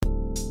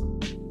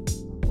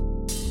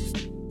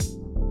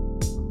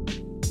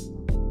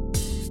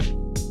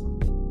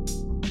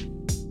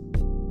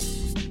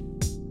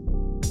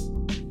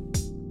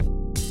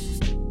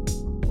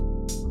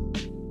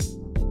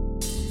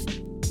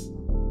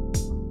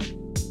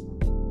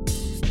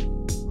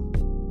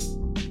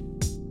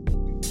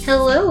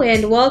Hello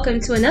and welcome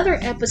to another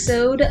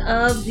episode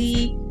of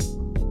the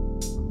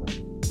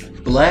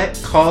Blaque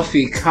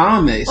Koffee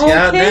Comics. Okay,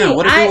 Goddamn,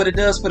 what it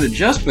does for the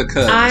Just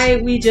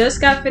Because. We just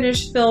got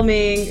finished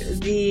filming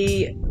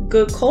the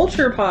Good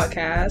Culture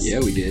podcast. Yeah,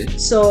 we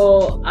did.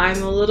 So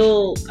I'm a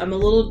little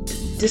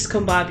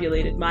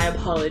discombobulated. My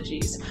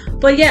apologies.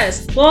 But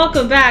yes,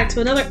 welcome back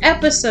to another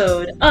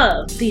episode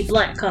of the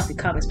Blaque Koffee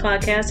Comics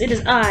podcast. It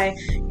is I,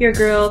 your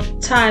girl,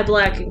 Ty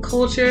Blaque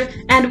Culture,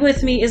 and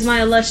with me is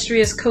my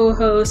illustrious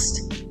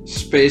co-host,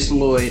 Space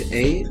Lloyd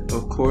 8,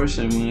 of course,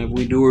 and when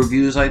we do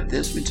reviews like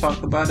this, we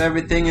talk about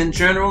everything in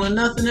general and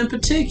nothing in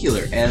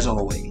particular, as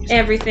always.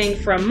 Everything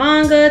from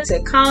manga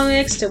to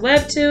comics to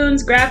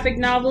webtoons, graphic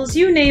novels,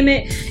 you name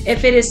it.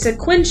 If it is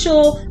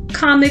sequential,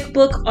 comic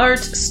book, art,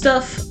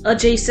 stuff,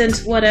 adjacent,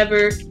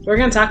 whatever, we're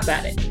going to talk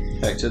about it.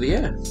 Back to the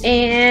end.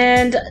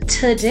 And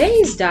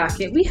today's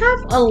docket, we have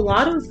a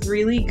lot of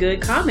really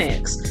good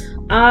comics.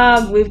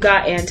 We've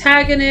got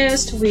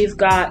Antagonist, we've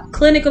got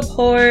Clinic of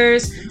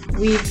Horrors,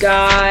 we've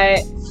got...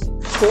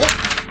 Cool.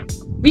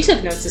 We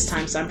took notes this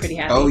time, so I'm pretty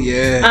happy. Oh,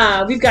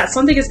 yeah. We've got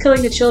Something is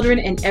Killing the Children,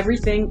 and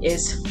Everything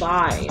is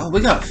Fine. Oh, we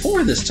got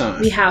 4 this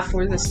time. We have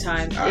 4 this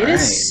time. All it right.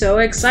 is so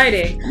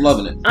exciting. I'm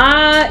loving it.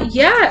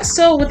 Yeah,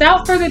 so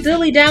without further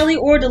dilly-dally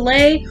or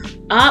delay,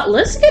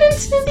 let's get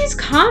into these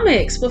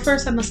comics. But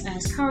first, I must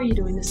ask, how are you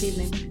doing this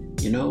evening?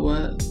 You know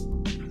what?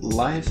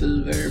 Life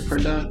is very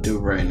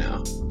productive right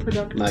now.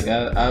 Productive? Like,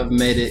 I've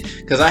made it...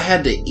 Because I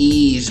had to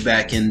ease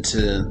back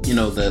into,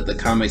 the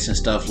comics and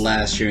stuff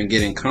last year and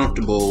getting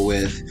comfortable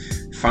with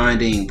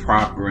finding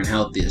proper and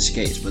healthy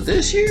escapes. But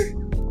this year,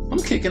 I'm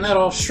kicking that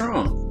off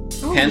strong.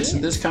 Oh, hence,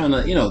 this kind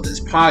of,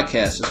 this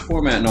podcast, this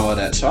format and all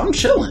that. So I'm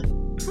chilling.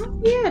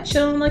 Oh, yeah,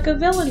 chilling like a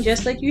villain,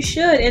 just like you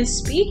should. And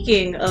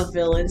speaking of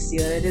villains, see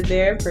what I did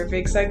there?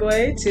 Perfect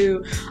segue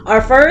to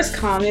our first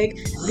comic,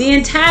 The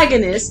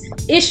Antagonist,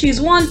 issues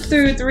 1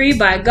 through 3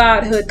 by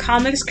Godhood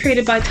Comics,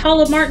 created by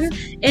Tala Martin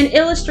and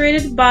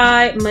illustrated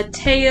by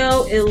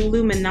Matteo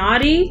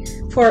Illuminati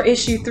for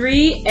issue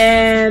 3,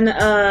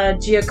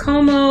 and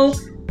Giacomo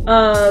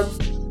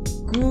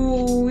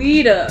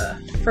Guida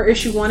for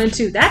issue 1 and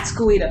 2. That's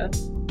Guida.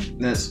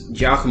 That's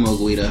Giacomo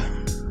Guida.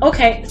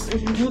 Okay.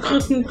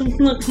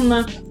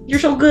 You're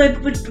so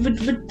good, but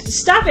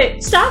stop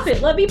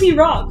it. Let me be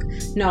wrong.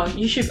 No,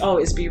 you should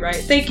always be right.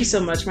 Thank you so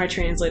much, my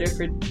translator,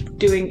 for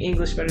doing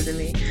English better than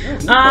me.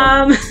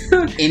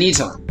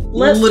 Anytime.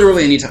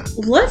 Literally anytime.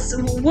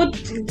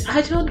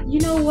 You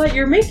know what?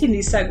 You're making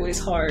these segues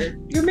hard.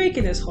 You're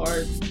making this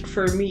hard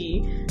for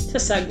me to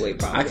segue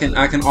properly.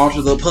 I can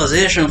alter the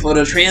position for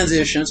the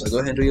transition, so go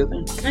ahead and do your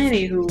thing.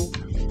 Anywho.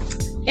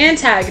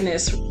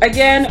 Antagonist,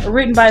 again,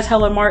 written by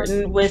Tala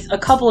Martin with a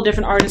couple of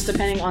different artists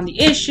depending on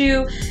the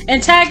issue.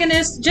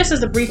 Antagonist, just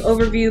as a brief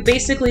overview,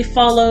 basically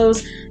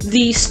follows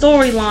the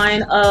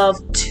storyline of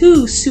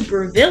 2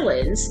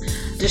 supervillains,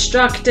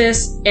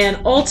 Destructus and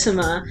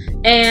Ultima,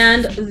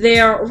 and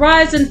their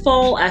rise and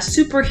fall as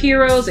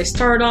superheroes. They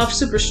started off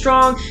super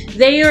strong.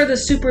 They are the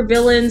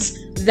supervillains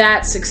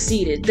that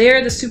succeeded.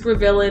 They're the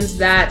supervillains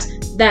that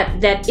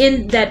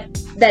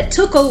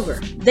took over.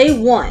 They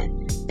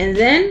won. And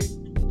then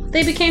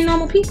they became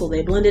normal people.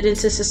 They blended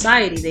into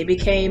society. They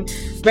became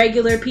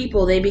regular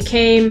people. They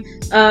became,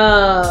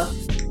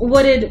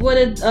 what did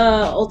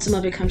Ultima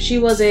become? She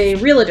was a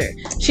realtor.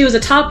 She was a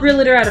top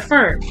realtor at a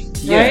firm,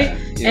 right?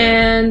 Yeah.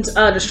 And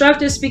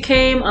Destructus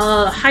became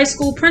a high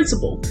school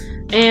principal.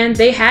 And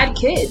they had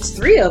kids,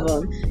 3 of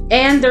them.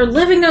 And they're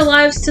living their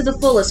lives to the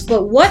fullest.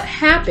 But what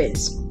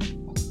happens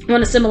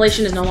when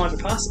assimilation is no longer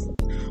possible?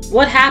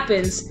 What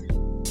happens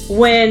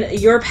when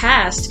your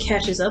past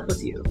catches up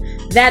with you?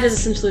 That is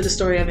essentially the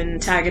story of an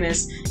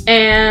Antagonist,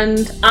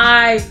 and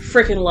I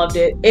freaking loved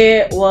it.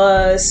 It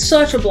was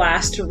such a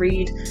blast to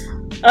read.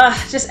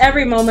 Just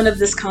every moment of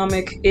this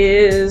comic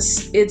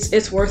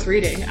it's worth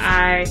reading.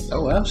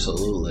 Oh,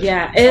 absolutely.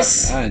 Yeah,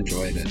 I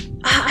enjoyed it.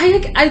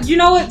 I you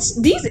know what?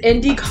 These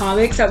indie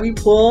comics that we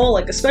pull,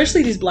 like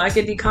especially these Black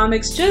indie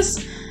comics,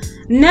 just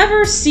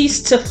never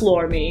cease to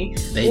floor me.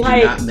 They do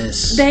not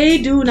miss. They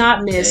do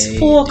not miss.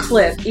 Full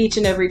clip each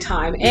and every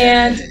time.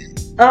 Yeah. And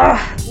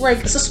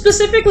so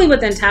specifically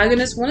with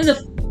Antagonist, one of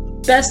the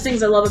best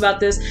things I love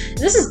about this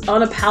is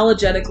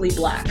unapologetically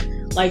Black.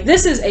 Like,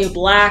 this is a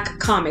Black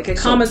comic. A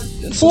comic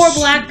for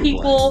Black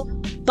people,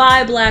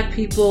 by Black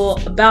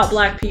people, about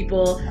Black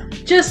people.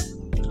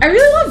 I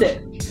really loved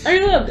it.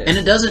 And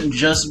it doesn't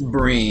just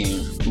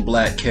bring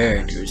Black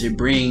characters. It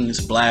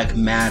brings Black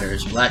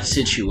matters, Black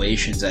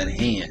situations at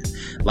hand.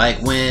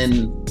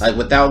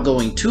 Without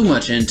going too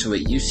much into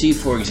it, you see,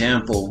 for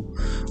example,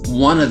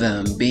 one of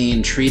them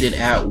being treated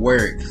at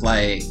work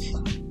like,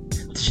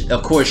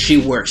 of course, she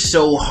works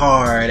so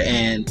hard,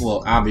 and,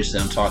 well, obviously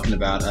I'm talking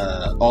about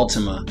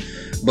Ultima,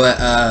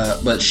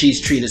 but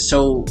she's treated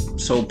so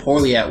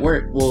poorly at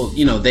work. Well,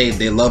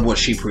 they love what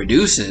she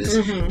produces,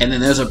 and then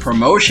there's a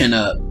promotion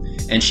up,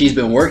 and she's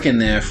been working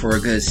there for a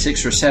good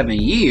 6 or 7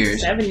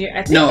 years. 7 years?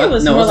 I think it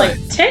was more like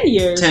 10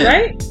 years, 10.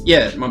 Right?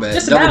 Yeah, my bad.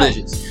 Just Double about.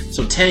 Digits.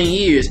 So 10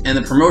 years, and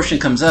the promotion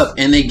comes up,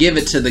 and they give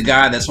it to the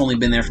guy that's only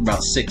been there for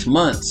about 6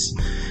 months.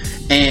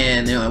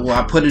 And they're like, well,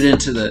 I put it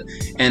into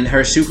and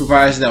her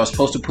supervisor that was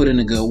supposed to put in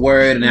a good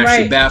word and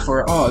actually bat for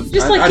her. Oh,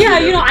 just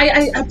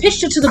I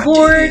pitched it to the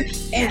board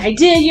and I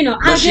did,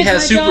 But she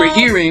has super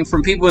hearing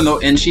from people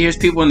and she hears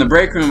people in the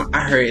break room.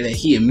 I heard that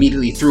he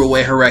immediately threw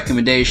away her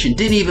recommendation,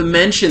 didn't even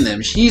mention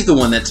them. She's the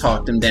one that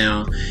talked him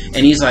down. And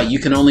he's like, you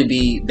can only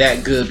be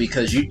that good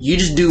because you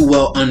just do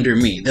well under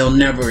me. They'll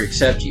never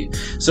accept you.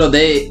 So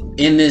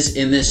in this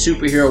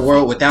superhero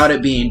world, without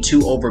it being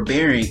too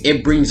overbearing,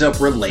 it brings up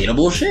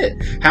relatable shit.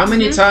 How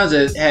many times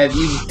have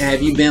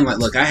you been like,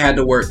 look, I had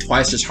to work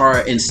twice as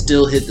hard and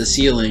still hit the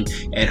ceiling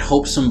and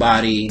hope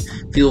somebody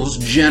feels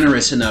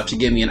generous enough to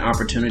give me an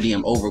opportunity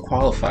I'm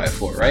overqualified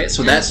for, right?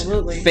 So that's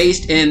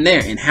faced in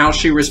there, and how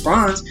she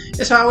responds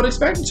is how I would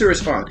expect her to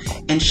respond.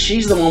 And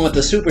she's the one with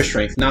the super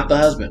strength, not the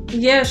husband.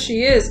 Yeah,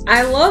 she is.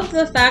 I love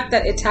the fact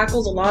that it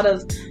tackles a lot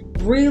of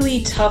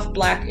really tough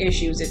black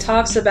issues. It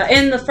talks about,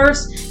 in the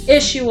first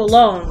issue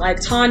alone, like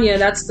Tanya,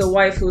 that's the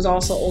wife who's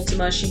also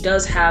Ultima, she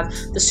does have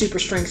the super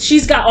strength.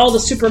 She's got all the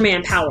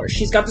Superman powers.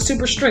 She's got the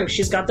super strength.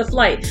 She's got the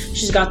flight.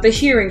 She's got the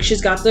hearing. She's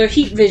got the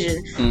heat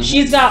vision. Mm-hmm.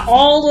 She's got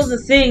all of the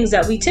things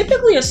that we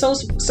typically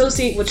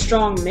associate with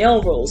strong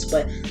male roles,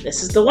 but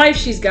this is the wife.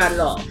 She's got it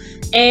all.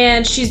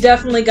 And she's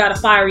definitely got a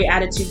fiery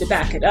attitude to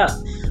back it up.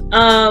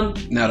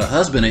 Now the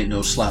husband ain't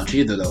no slouch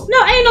either, though.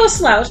 No, ain't no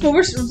slouch, but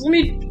we're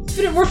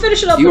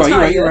finishing up with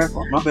Tanya. You're right.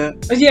 My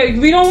bad. Yeah,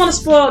 we don't want to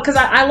spoil, because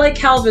I like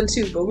Calvin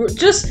too, but we're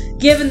just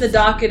giving the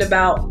docket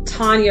about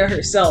Tanya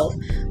herself.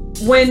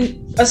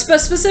 When,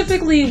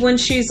 specifically when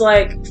she's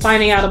like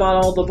finding out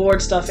about all the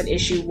board stuff in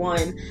issue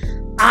 1,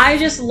 I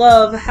just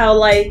love how,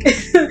 like,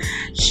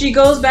 she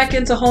goes back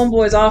into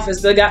Homeboy's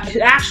office, the guy,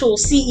 actual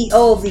CEO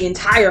of the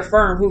entire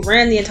firm, who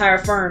ran the entire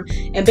firm,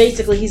 and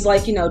basically he's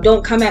like,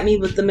 don't come at me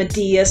with the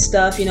Medea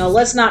stuff,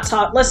 let's not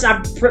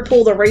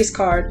pull the race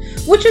card,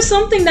 which is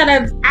something that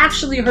I've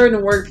actually heard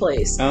in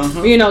Workplace.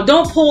 Uh-huh.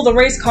 Don't pull the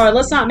race card,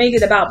 let's not make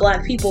it about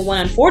black people,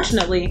 when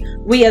unfortunately,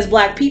 we as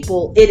black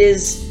people, it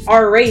is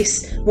our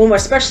race,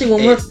 especially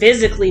when we're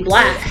physically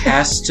black. It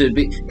has to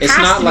be. It's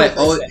not like,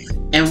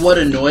 and what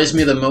annoys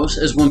me the most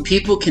is when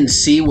people can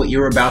see what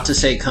you're about to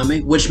say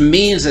coming, which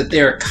means that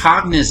they're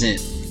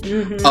cognizant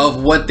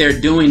of what they're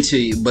doing to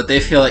you, but they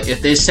feel like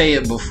if they say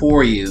it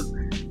before you,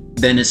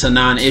 then it's a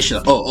non-issue.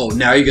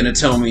 Now you're going to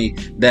tell me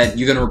that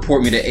you're going to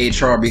report me to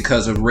HR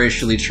because of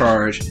racially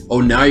charged.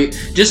 Now you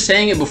just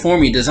saying it before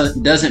me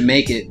doesn't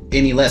make it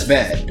any less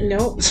bad.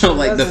 Nope. So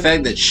like the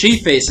fact that she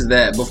faces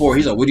that before,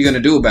 he's like, what are you going to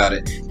do about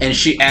it? And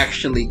she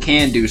actually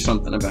can do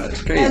something about it.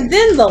 It's crazy. And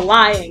then the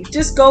lying,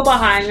 just going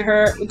behind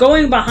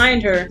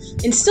her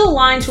and still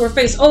lying to her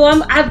face.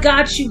 I've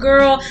got you,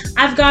 girl.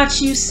 I've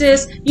got you,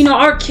 sis.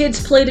 Our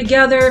kids play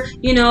together.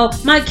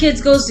 My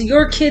kids goes to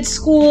your kids'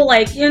 school.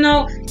 Like,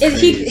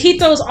 he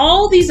throws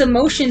all these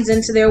emotions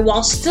into there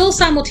while still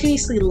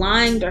simultaneously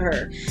lying to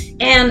her.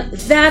 And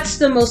that's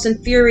the most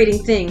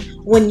infuriating thing,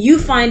 when you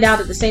find out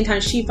at the same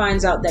time she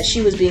finds out that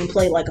she was being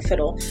played like a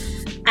fiddle.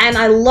 And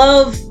I'm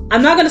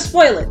not going to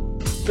spoil it,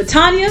 but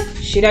Tanya,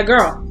 she that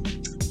girl.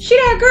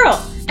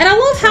 And I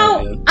love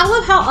how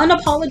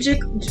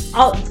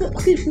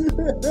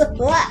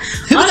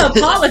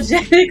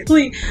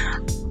unapologetically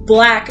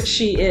black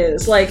she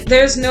is. Like,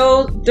 there's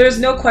no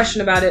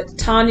question about it.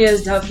 Tanya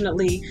is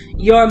definitely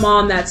your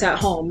mom that's at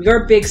home,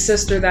 your big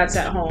sister that's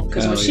at home,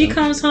 because when she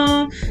comes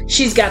home,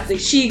 she's got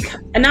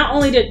and not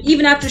only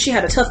even after she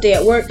had a tough day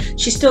at work,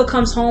 she still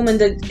comes home and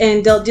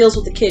deals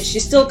with the kids. She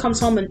still comes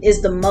home and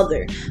is the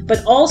mother.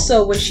 But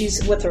also when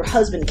she's with her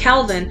husband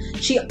Calvin,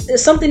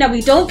 something that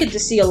we don't get to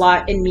see a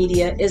lot in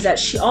media is that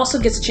she also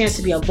gets a chance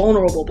to be a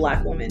vulnerable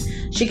black woman.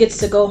 She gets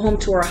to go home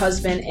to her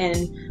husband,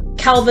 and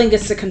Calvin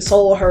gets to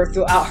console her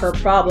throughout her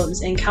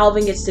problems, and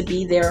Calvin gets to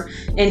be there,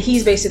 and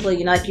he's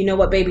basically like, you know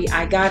what, baby,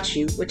 I got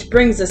you. Which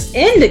brings us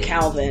into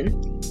Calvin,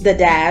 the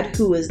dad,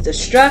 who is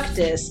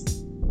Destructus.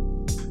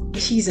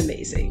 He's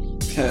amazing.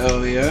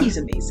 Hell yeah. He's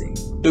amazing.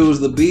 Dude's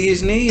the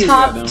bee's knees.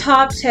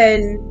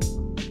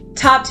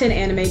 Top 10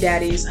 anime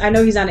daddies. I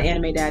know he's not an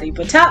anime daddy,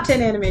 but top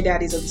 10 anime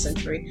daddies of the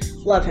century.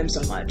 Love him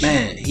so much.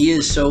 Man, he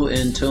is so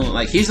in tune.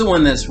 Like, he's the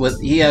one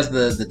he has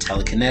the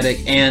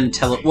telekinetic and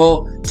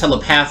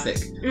telepathic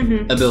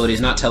abilities,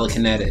 not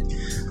telekinetic.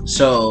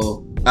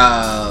 So,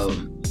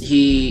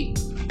 he,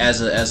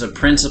 as a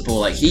principal,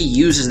 like, he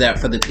uses that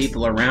for the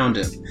people around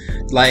him.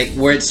 Like,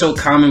 where it's so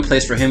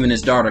commonplace for him and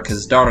his daughter, because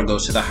his daughter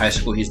goes to the high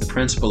school he's the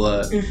principal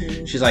of.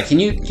 She's like,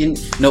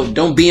 no,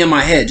 don't be in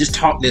my head. Just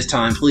talk this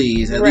time,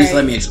 please. At least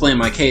let me explain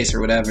my case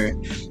or whatever.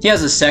 He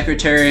has a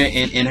secretary,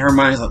 and in her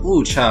mind, he's like,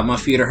 ooh, child, my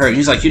feet are hurting.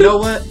 He's like, you know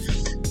what?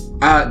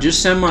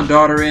 Just send my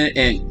daughter in,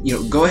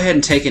 and go ahead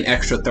and take an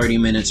extra 30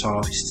 minutes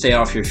off. Stay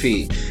off your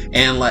feet.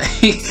 And like,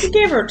 he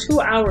gave her a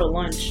 2-hour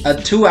lunch. A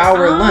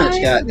 2-hour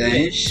lunch,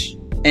 goddamn.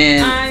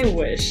 And I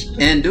wish.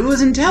 And dude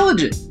was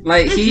intelligent.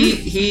 Like,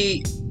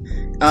 he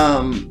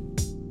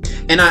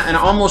And I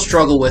almost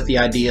struggle with the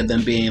idea of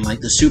them being like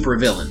the super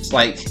villains.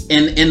 Like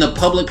in the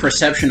public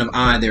perception of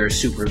they're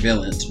super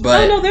villains.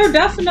 But no, they're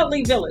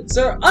definitely villains.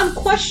 They're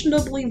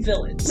unquestionably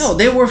villains. No,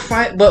 they were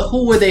but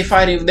who were they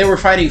fighting? They were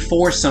fighting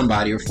for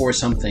somebody or for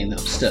something though.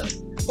 Still,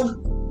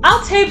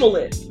 I'll table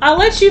it. I'll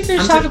let you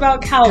finish talking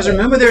about Calvin. Because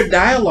remember their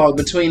dialogue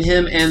between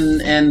him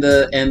and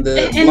the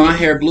blonde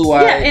hair, blue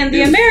eye. Yeah, and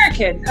the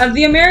American.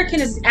 The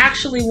American is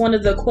actually one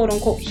of the quote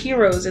unquote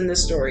heroes in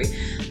this story.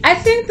 I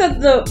think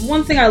that the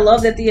one thing I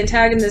love that the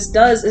antagonist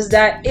does is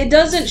that it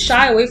doesn't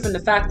shy away from the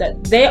fact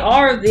that they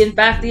are in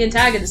fact the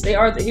antagonist. They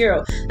are the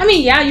hero. I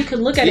mean, yeah, you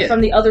can look at it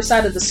from the other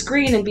side of the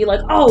screen and be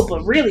like, oh,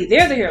 but really,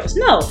 they're the heroes.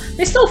 No,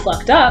 they still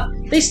fucked up.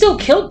 They still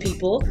killed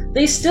people.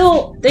 They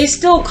still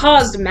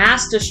caused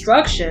mass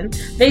destruction.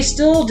 They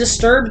still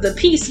disturbed the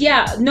peace.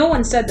 Yeah, no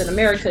one said that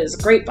America is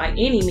great by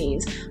any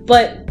means,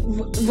 but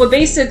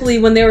basically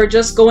when they were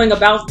just going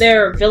about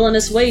their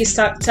villainous ways,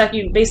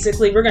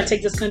 basically we're going to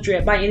take this country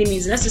by any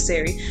means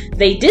necessary,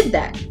 they did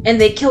that, and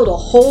they killed a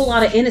whole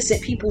lot of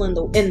innocent people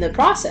in the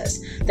process.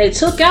 They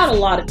took out a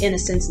lot of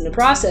innocence in the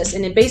process,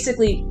 and it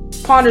basically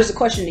ponders the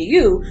question to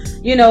you,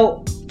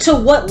 to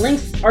what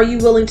length are you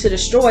willing to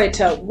destroy?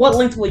 To what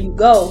length will you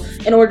go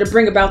in order to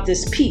bring about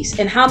this peace?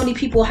 And how many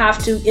people have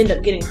to end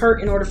up getting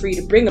hurt in order for you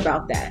to bring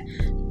about that?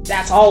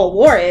 That's all a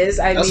war is.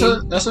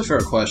 That's a fair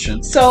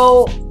question.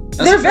 So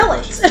they're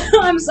villains.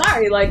 I'm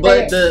sorry,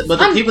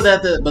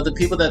 the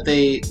people that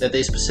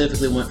they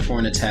specifically went for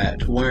and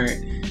attacked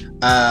weren't.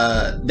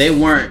 They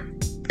weren't.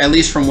 At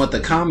least from what the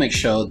comics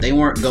showed, they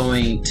weren't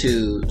going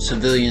to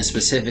civilians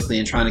specifically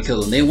and trying to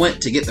kill them. They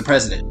went to get the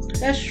president.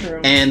 That's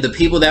true. And the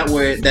people that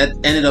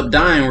ended up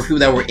dying were people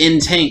that were in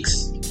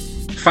tanks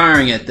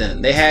firing at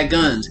them. They had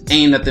guns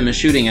aimed at them and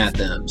shooting at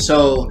them.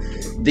 So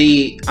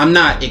I'm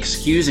not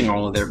excusing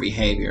all of their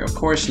behavior. Of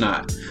course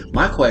not.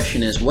 My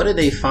question is, what did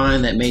they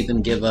find that made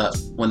them give up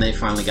when they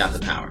finally got the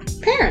power?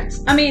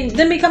 Parents. I mean,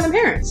 them becoming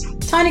parents.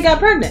 Tiny got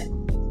pregnant.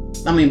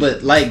 I mean,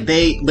 but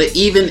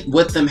even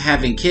with them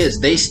having kids,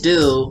 they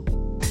still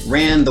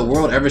ran the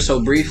world ever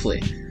so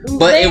briefly.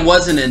 But it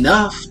wasn't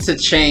enough to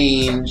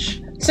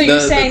change. So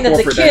you're saying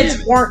that the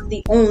kids weren't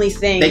the only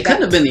thing? They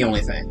couldn't have been the only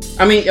thing.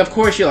 I mean, of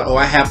course, you're like, oh,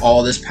 I have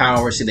all this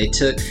power. So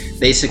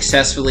they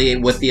successfully,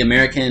 with the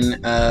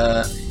American,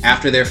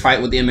 after their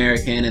fight with the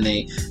American, and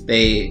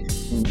they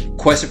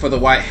quested for the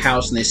White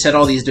House, and they set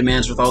all these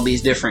demands with all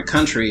these different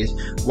countries.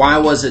 Why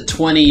was it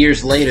 20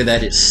 years later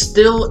that it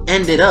still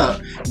ended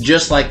up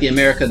just like the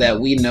America that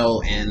we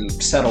know and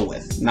settle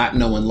with, not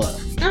know and love?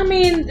 I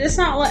mean, it's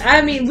not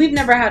like, we've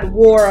never had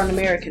war on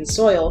American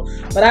soil,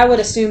 but I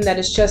would assume that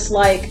it's just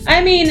like,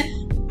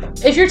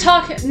 if you're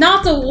talking,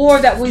 not the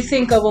war that we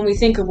think of when we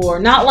think of war,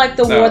 not like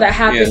the war that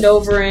happened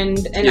over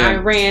in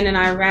Iran and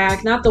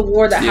Iraq, not the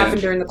war that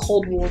happened during the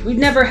Cold War. We've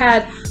never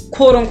had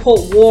quote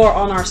unquote war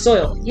on our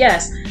soil.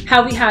 Yes,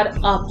 have we had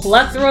a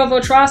plethora of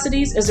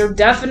atrocities? Is there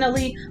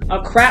definitely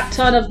a crap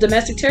ton of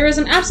domestic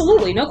terrorism?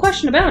 Absolutely, no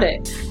question about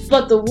it.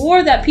 But the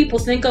war that people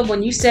think of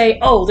when you say,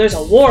 oh, there's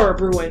a war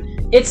brewing,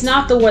 it's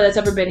not the war that's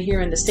ever been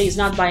here in the States,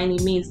 not by any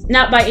means,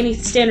 not by any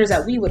standards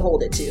that we would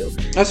hold it to.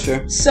 That's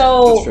fair.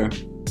 So, that's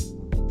fair.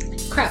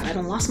 Crap, I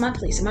done lost my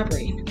place in my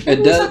brain.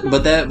 It does,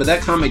 but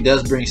that comic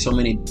does bring so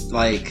many,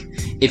 like,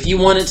 if you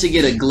wanted to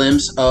get a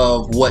glimpse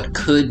of what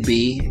could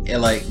be,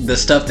 like the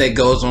stuff that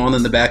goes on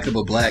in the back of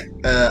a black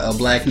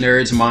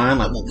nerd's mind,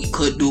 like what we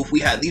could do if we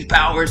had these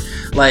powers,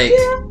 like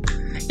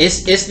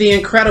it's The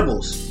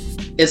Incredibles.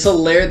 It's The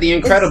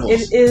Incredibles.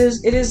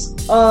 It is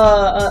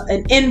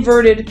an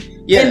inverted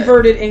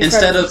Incredibles.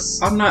 Instead of,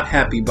 I'm not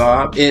happy,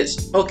 Bob,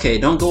 it's, okay,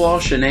 don't go all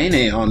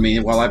Shanae on me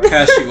while I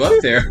pass you up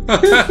there.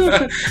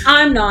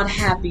 I'm not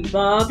happy,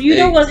 Bob. You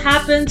know what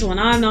happens when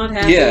I'm not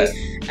happy? Yeah.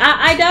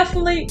 I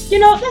definitely,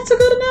 that's a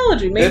good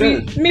analogy.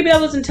 Maybe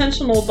that was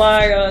intentional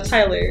by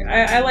Tyler.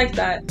 I like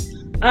that.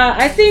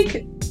 I think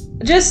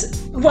I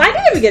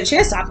didn't even get a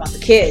chance to talk about the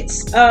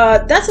kids.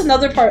 That's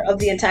another part of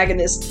the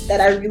antagonist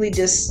that I really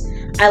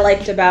I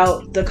liked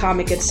about the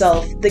comic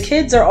itself. The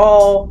kids are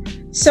all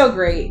so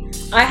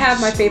great. I have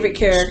my favorite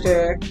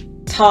character,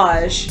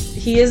 Taj.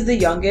 He is the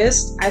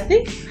youngest. I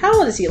think, how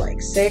old is he?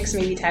 Like 6,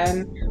 maybe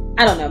 10?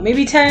 I don't know,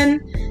 maybe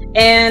 10.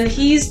 And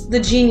he's the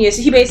genius.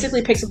 He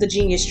basically picks up the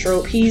genius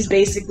trope. He's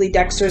basically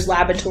Dexter's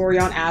laboratory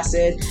on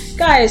acid.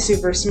 Guy is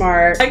super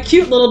smart. A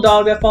cute little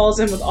dog that follows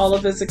him with all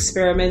of his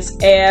experiments.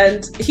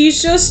 And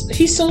he's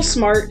so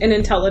smart and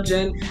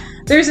intelligent.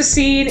 There's a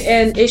scene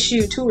in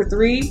issue 2 or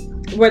 3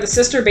 where the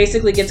sister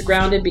basically gets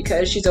grounded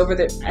because she's over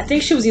there. I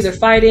think she was either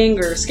fighting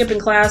or skipping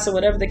class or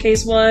whatever the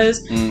case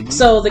was. Mm-hmm.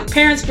 So the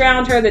parents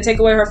ground her. They take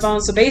away her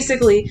phone. So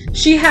basically,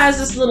 she has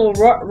this little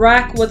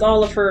rack with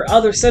all of her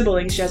other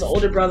siblings. She has an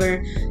older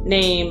brother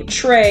named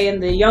Trey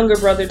and the younger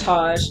brother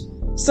Taj.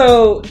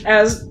 So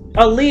as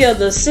Aaliyah,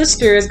 the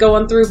sister, is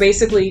going through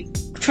basically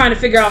trying to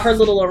figure out her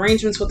little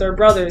arrangements with her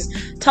brothers,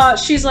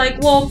 she's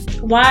like, well,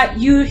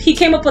 he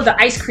came up with the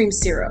ice cream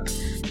syrup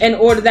in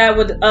order that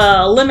would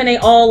eliminate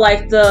all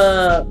like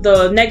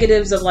the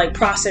negatives of like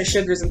processed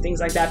sugars and things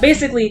like that.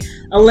 Basically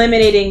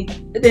eliminating,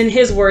 in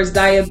his words,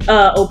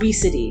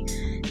 obesity.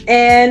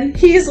 And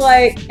he's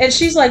like, and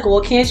she's like,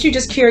 well, can't you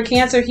just cure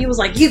cancer? He was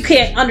like, you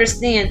can't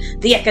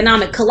understand the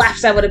economic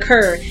collapse that would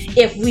occur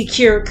if we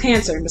cure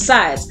cancer. And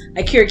besides,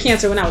 I cured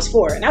cancer when I was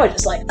 4. And I was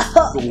just like,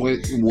 oh.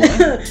 Wait,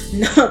 what?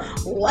 No,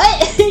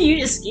 what?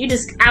 you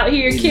just out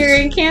here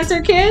curing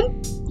cancer, kid?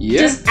 Yeah.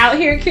 Just out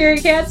here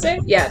curing cancer?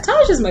 Yeah,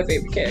 Tasha's my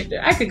favorite character.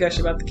 I could gush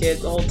about the kid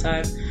the whole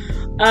time.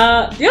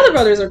 The other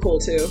brothers are cool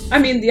too. I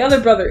mean, the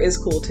other brother is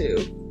cool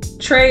too.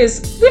 Trey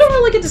is... We don't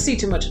really get to see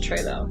too much of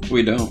Trey though.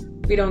 We don't.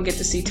 We don't get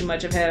to see too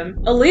much of him.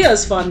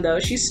 Aaliyah's fun though.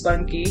 She's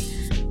spunky.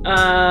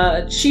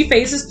 She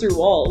phases through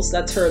walls.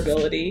 That's her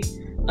ability.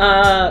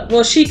 Well,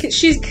 what's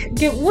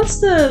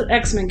the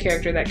X-Men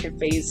character that can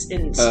phase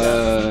in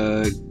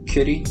stuff?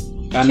 Kitty.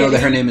 I know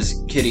that her name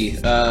is Kitty.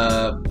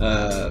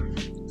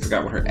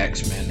 Forgot what her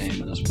X-Men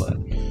name is,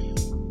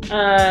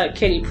 but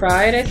Kitty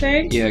Pryde, I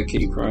think. Yeah,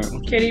 Kitty Pryde.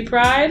 Kitty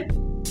Pryde.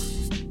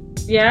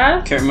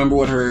 Yeah. Can't remember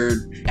what her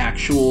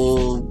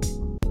actual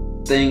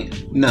thing.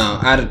 No,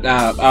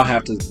 I'll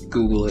have to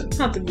Google it.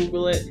 I'll have to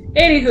Google it.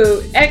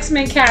 Anywho,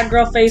 X-Men cat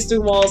girl phase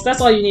through walls.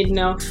 That's all you need to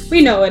know.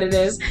 We know what it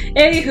is.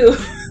 Anywho,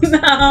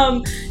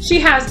 she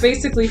has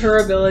basically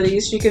her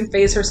abilities. She can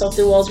phase herself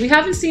through walls. We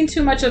haven't seen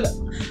too much of...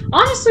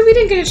 Honestly, we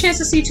didn't get a chance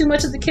to see too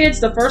much of the kids.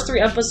 The first 3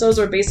 episodes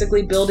were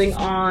basically building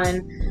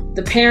on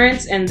the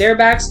parents and their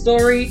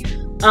backstory.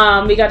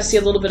 We got to see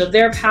a little bit of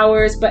their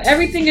powers, but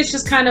everything is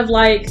just kind of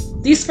like...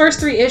 These first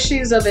 3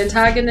 issues of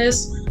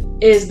Antagonist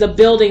is the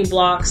building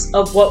blocks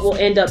of what will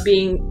end up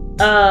being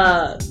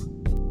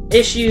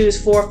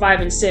issues 4,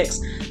 5, and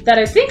 6 that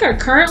I think are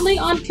currently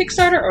on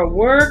Kickstarter or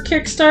were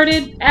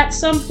kickstarted at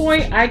some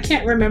point. I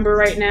can't remember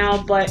right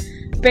now, but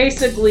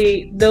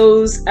basically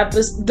those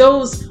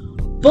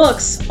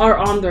books are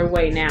on their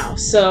way now.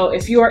 So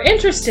if you are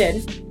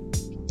interested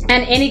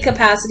in any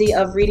capacity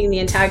of reading the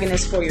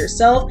Antagonist for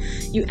yourself,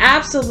 you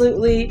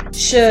absolutely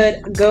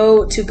should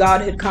go to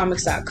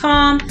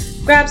godhoodcomics.com,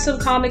 grab some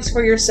comics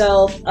for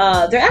yourself.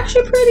 They're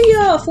actually pretty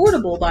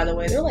affordable, by the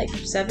way. They're like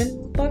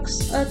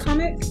 $7 a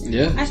comic.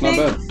 Yeah, I think.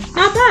 Not bad.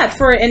 Not bad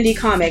for an indie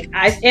comic.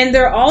 And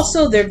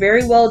they're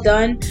very well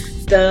done.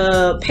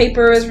 The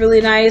paper is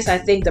really nice. I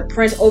think the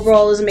print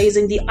overall is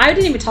amazing. I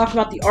didn't even talk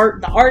about the art.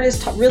 The art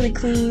is really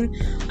clean.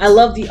 I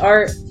love the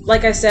art.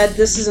 Like I said,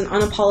 this is an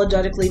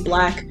unapologetically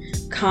black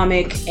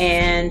comic,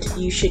 and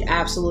you should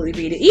absolutely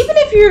read it. Even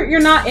if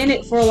you're not in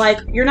it for like,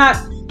 you're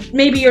not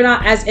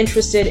as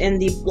interested in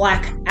the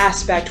black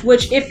aspect,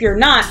 which if you're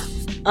not,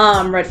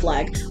 red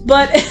flag.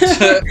 But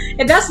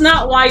if that's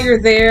not why you're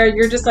there,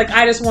 you're just like,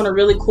 I just want a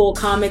really cool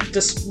comic,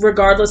 just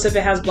regardless if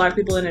it has black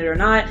people in it or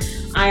not,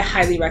 I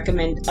highly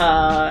recommend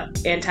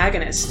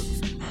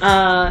Antagonist.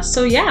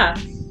 So yeah.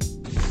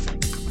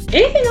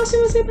 Anything else you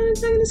want to say about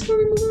Antagonist before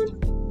we move on?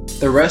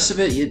 The rest of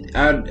it,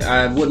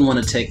 I wouldn't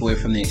want to take away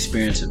from the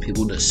experience of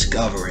people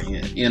discovering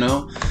it, you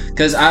know?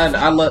 Because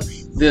I love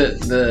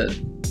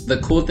the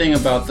cool thing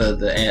about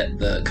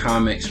the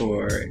comics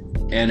or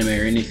anime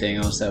or anything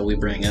else that we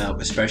bring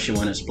up, especially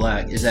when it's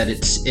black, is that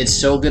it's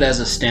so good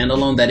as a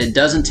standalone that it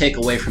doesn't take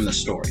away from the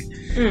story.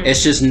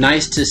 It's just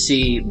nice to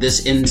see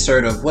this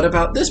insert of, what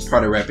about this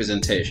part of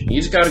representation?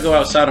 You just got to go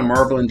outside of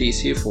Marvel and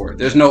DC for it.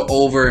 There's no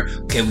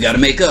okay, we got to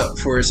make up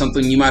for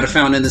something you might have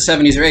found in the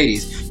 70s or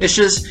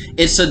 80s.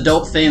 It's a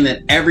dope thing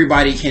that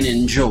everybody can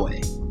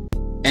enjoy.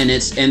 And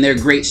they're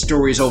great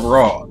stories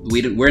overall.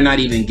 We're not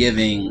even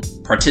giving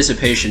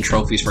participation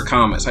trophies for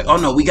comics. Like, oh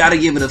no, we got to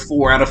give it a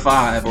 4 out of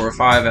 5 or a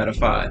 5 out of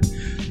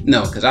 5.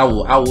 No, because I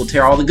will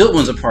tear all the good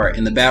ones apart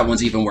and the bad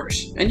ones even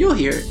worse. And you'll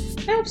hear it.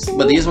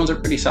 Absolutely. But these ones are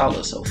pretty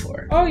solid so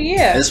far. Oh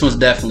yeah. This one's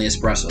definitely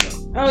espresso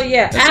though. Oh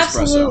yeah, That's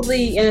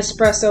absolutely an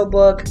espresso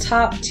book,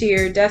 top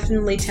tier,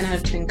 definitely 10 out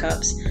of 10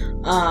 cups.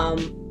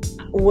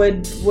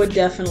 Would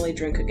definitely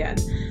drink again.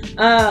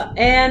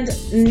 And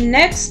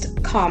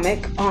next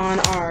comic on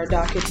our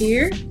docket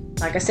here,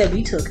 like I said,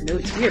 we took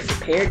notes. We are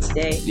prepared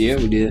today. Yeah,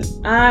 we did.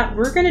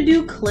 We're gonna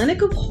do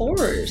Clinic of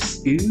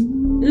Horrors.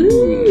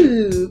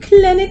 Ooh,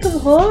 Clinic of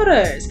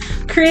Horrors.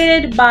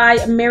 Created by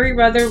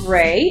Meriwether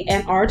Ray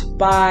and art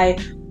by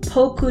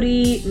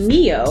Pokuri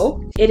Mio.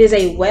 It is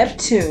a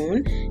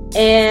webtoon,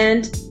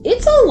 and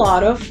it's a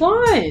lot of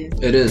fun.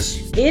 It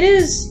is. It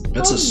is.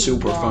 It's a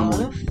super fun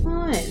one. Of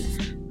fun.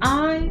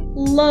 I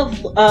love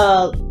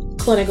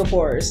Clinic of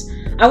Horrors.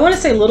 I want to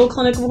say Little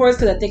Clinic of Horrors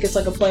because I think it's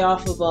like a play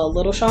off of a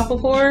Little Shop of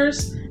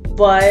Horrors,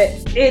 but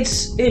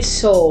it's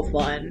so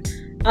fun.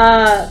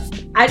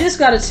 I just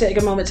gotta take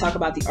a moment to talk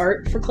about the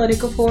art for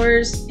Clinic of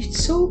Horrors.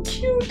 It's so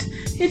cute.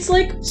 It's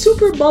like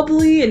super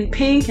bubbly and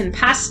pink and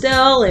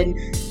pastel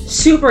and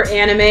super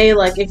anime.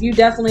 Like, if you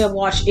definitely have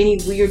watched any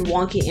weird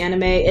wonky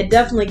anime, it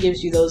definitely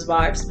gives you those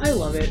vibes. I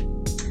love it.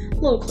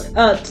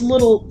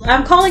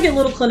 I'm calling it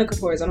Little Clinic of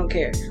Horrors. I don't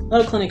care.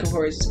 Little Clinic of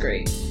Horrors is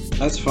great.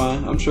 That's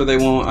fine. I'm sure they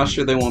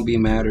won't be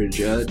mad or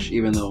judge,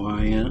 even though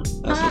I am.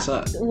 That's what's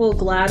up. Well,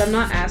 glad I'm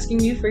not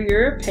asking you for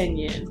your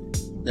opinion.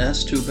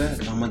 That's too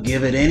bad. I'm gonna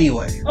give it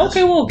anyway.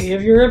 Okay, well,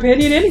 give your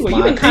opinion anyway.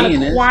 You've been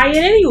kind of quiet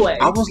anyway.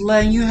 I was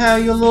letting you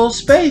have your little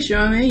space. You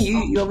know what I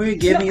mean? You over here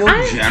giving your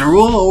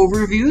general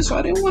overview, so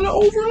I didn't want to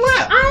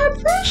overlap. I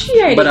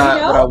appreciate but it.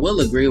 But I will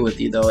agree with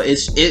you though.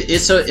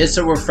 It's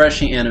a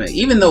refreshing anime,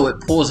 even though it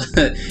pulls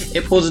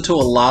into a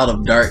lot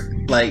of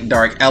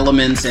dark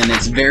elements, and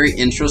it's very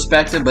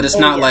introspective. But it's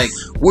not like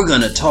we're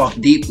gonna talk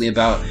deeply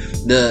about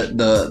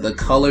the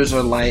colors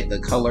are light. The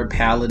color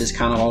palette is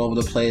kind of all over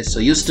the place, so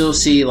you'll still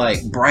see like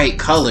bright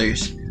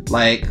colors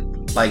like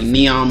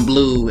neon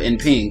blue and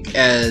pink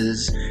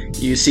as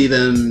you see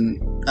them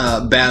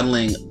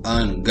battling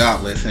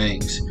ungodly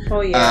things. Oh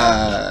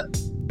yeah.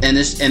 And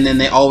then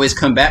they always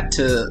come back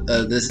to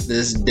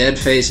this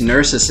dead-faced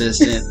nurse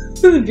assistant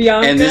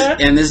Bianca,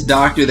 and this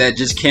doctor that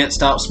just can't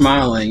stop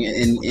smiling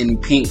in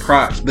pink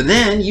Crocs. But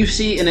then you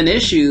see in an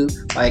issue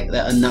like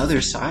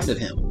another side of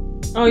him.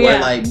 Oh yeah.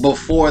 Where, like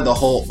before the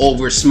whole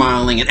over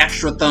smiling and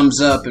extra thumbs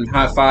up and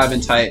high five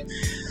and type.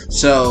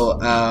 So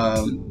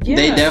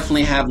they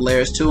definitely have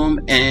layers to them,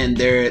 and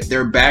their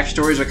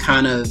backstories are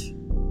kind of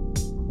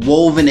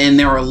woven in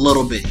there a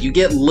little bit. You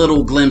get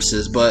little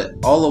glimpses, but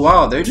all the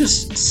while they're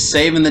just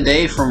saving the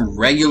day from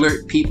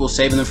regular people,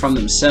 saving them from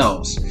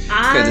themselves.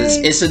 Because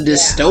it's a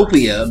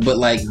dystopia, but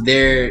like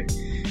their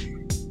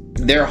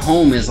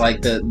home is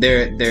like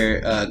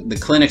the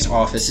clinic's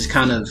office is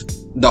kind of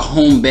the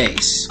home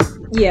base.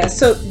 Yeah.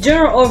 So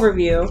general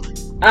overview.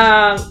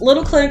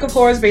 Little Clinic of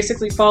Horrors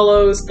basically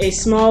follows a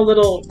small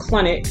little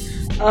clinic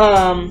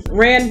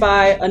ran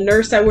by a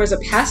nurse that wears a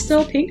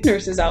pastel pink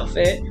nurse's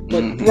outfit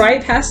with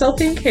bright pastel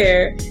pink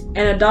hair, and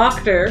a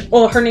doctor.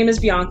 Well, her name is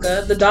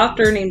Bianca. The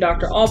doctor, named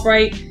Dr.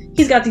 Albright,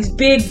 he's got these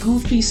big,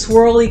 goofy,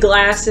 swirly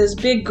glasses,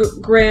 big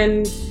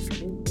grin,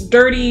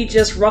 dirty,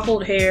 just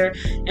ruffled hair,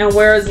 and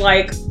wears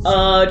like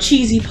a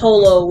cheesy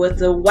polo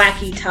with a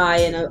wacky tie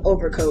and an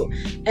overcoat.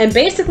 And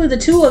basically the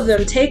two of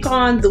them take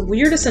on the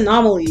weirdest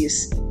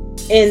anomalies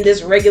in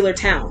this regular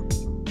town.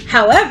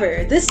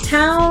 However, this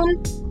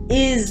town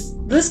is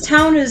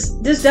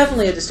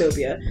definitely a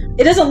dystopia.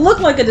 It doesn't look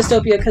like a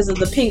dystopia because of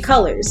the pink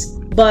colors,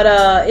 but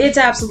it's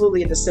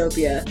absolutely a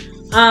dystopia.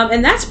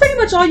 And that's pretty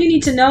much all you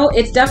need to know.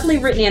 It's definitely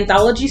written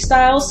anthology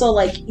style, so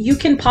like you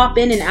can pop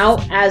in and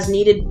out as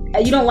needed.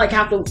 You don't like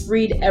have to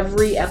read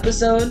every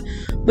episode,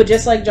 but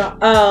just like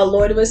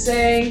Lloyd was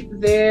saying,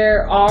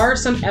 there are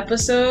some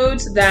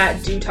episodes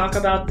that do talk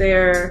about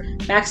their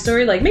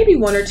backstory, like maybe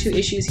one or two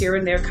issues here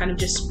and there, kind of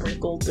just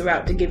sprinkled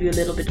throughout to give you a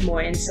little bit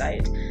more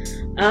insight.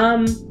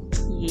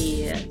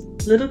 Yeah,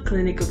 Little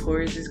Clinic of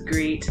Horrors is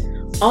great.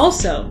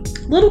 Also,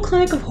 Little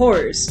Clinic of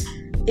Horrors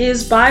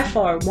is by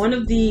far one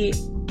of the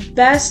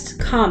best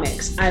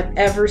comics I've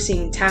ever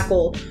seen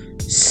tackle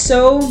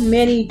so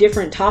many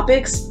different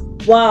topics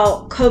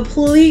while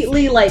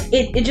completely like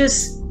I'm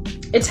just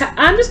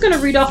gonna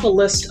read off a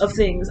list of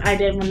things I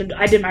did when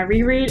I did my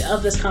reread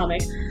of this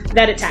comic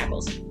that it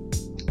tackles.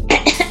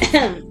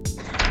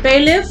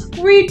 Bailiff,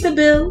 read the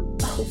bill.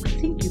 Oh,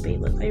 thank you,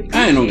 Bailiff. I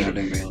didn't know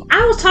goddamn Bailiff.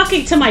 I was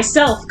talking to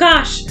myself.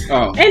 Gosh.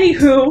 Oh.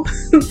 Anywho,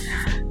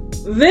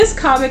 this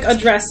comic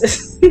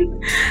addresses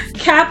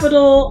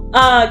capitalism,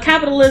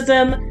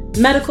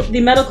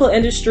 the medical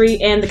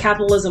industry, and the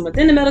capitalism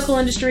within the medical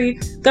industry,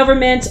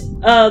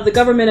 the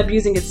government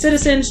abusing its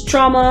citizens,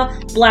 trauma,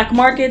 black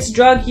markets,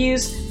 drug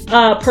use,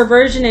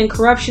 perversion and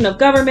corruption of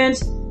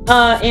government,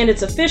 and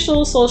its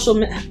officials,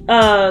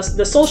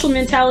 the social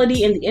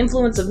mentality and the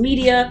influence of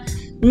media,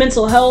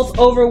 mental health,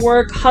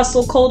 overwork,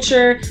 hustle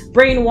culture,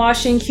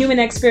 brainwashing, human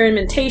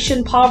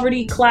experimentation,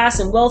 poverty, class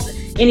and wealth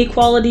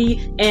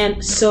inequality,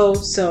 and so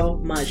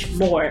much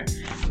more.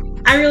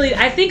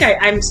 I think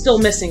I'm still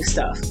missing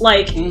stuff.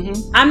 Like,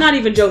 I'm not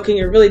even joking,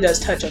 it really does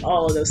touch on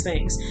all of those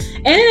things.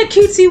 And in a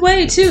cutesy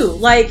way, too.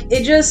 Like,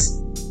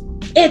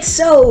 it's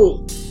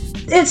so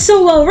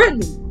well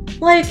written.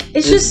 Like,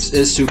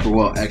 it's super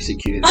well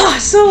executed. Oh,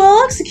 so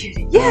well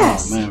executed.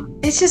 Yes. Oh, man.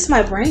 It's just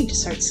my brain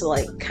just starts to,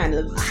 like, kind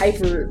of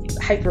hyper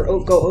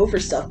go over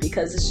stuff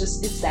because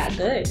it's that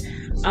good.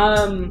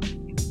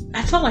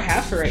 That's all I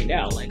have for right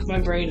now. Like, my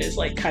brain is,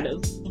 like, kind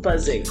of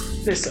buzzing.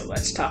 There's so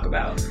much to talk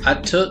about. I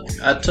took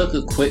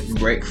a quick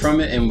break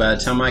from it, and by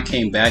the time I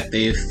came back,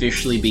 they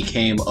officially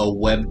became a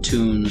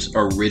Webtoons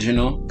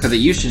original. Because it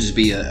used to just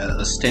be a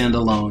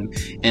standalone,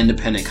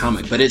 independent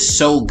comic. But it's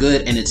so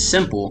good and it's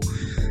simple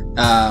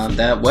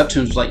that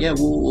Webtoons was like, yeah,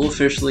 we'll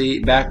officially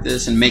back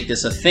this and make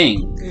this a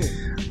thing.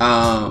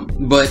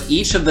 But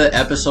each of the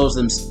episodes,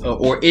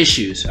 or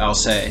issues, I'll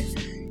say,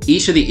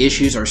 each of the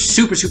issues are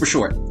super, super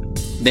short.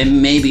 They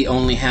maybe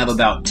only have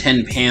about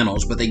 10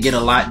 panels, but they get a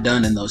lot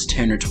done in those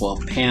 10 or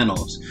 12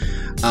 panels.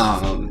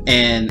 And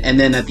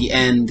then at the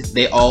end,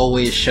 they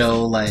always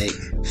show like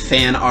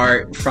fan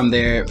art from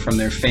their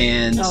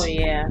fans. Oh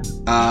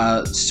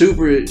yeah.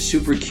 Super,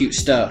 super cute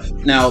stuff.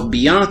 Now,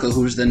 Bianca,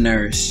 who's the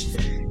nurse,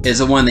 is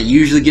the one that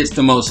usually gets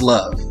the most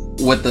love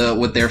with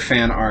their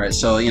fan art.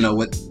 So,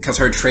 because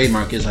her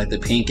trademark is like the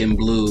pink and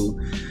blue,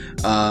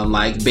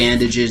 like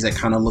bandages that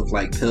kind of look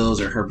like pills,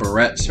 or her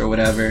barrettes or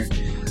whatever.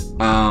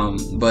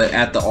 But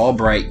at the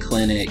Albright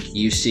Clinic,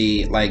 you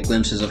see like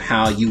glimpses of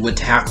how you would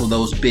tackle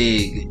those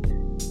big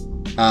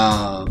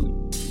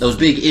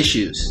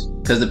issues,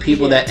 because the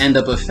people that end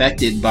up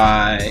affected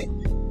by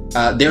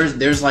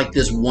there's like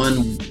this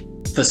one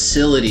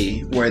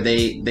facility where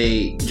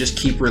they just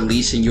keep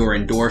releasing your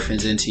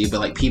endorphins into you, but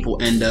like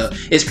people end up,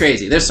 it's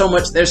crazy. There's so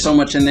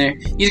much in there.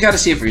 You just got to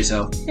see it for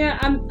yourself. Yeah,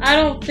 I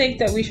don't think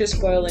that we should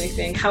spoil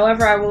anything.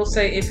 However, I will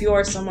say, if you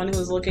are someone who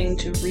is looking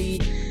to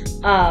read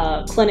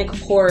Clinic of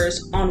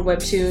Horrors on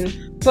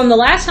Webtoon, from the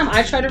last time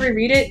I tried to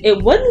reread it,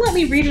 it wouldn't let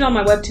me read it on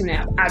my Webtoon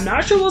app. I'm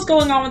not sure what's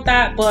going on with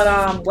that, but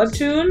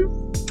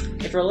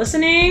Webtoon, if you're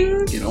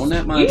listening, get on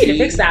that, you need to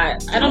fix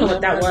that. I don't know what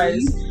that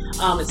was.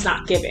 It's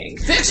not giving.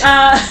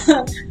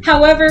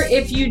 However,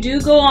 if you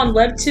do go on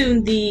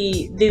Webtoon,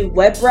 the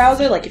web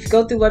browser, like if you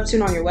go through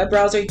Webtoon on your web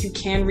browser, you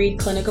can read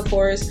Clinic of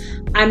Horrors.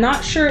 I'm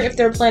not sure if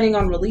they're planning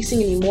on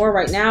releasing any more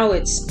right now.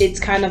 It's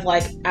kind of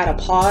like at a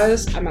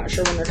pause. I'm not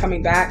sure when they're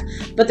coming back,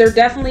 but there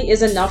definitely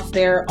is enough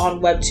there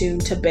on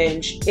Webtoon to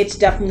binge. It's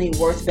definitely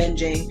worth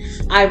binging.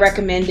 I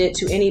recommend it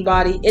to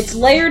anybody. It's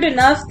layered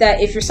enough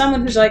that if you're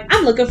someone who's like,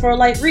 I'm looking for a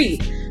light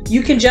read,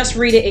 you can just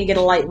read it and get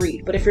a light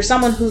read. But if you're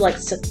someone who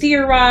likes to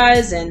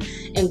theorize and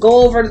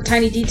go over the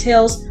tiny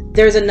details,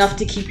 there's enough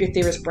to keep your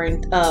theorist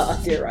brain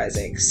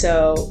theorizing.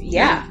 So,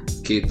 yeah.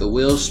 Keep the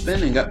wheels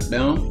spinning up,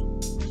 down.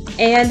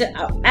 And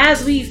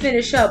as we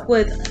finish up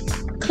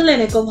with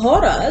Clinic of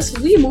Horrors,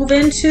 we move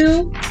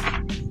into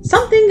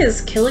Something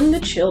is Killing the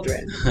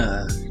Children.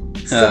 I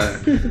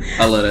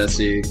love that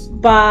series.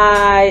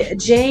 By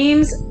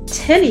James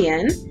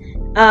Tinian.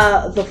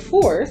 The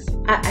fourth,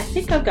 I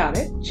think I've got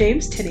it.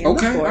 James Tinian,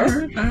 the fourth,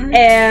 all right.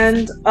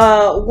 And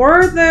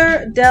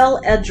Werther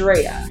del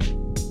Adrea.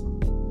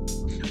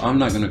 I'm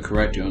not gonna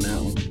correct you on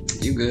that one.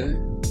 You good?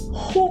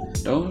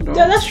 Don't.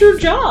 That's your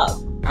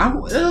job.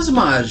 That's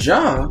my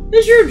job.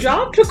 It's your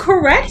job to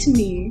correct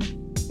me.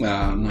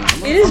 No.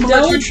 It is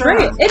del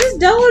Adrea. It is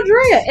del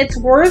Adrea. It's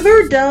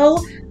Werther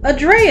del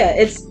Adrea.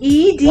 It's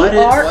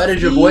EDR. Why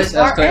did your voice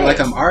act like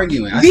I'm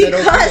arguing? Said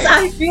okay.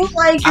 I feel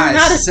like you're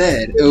not. I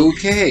said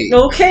okay.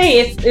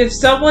 Okay, if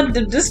someone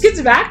just gets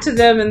back to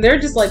them and they're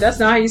just like, that's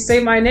not how you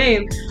say my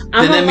name,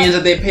 then that means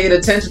that they paid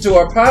attention to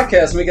our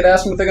podcast, and we could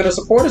ask them if they're going to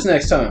support us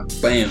next time.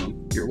 Bam.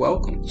 You're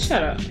welcome.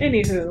 Shut up.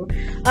 Anywho,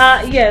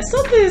 yeah,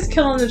 Something is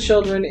Killing the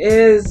Children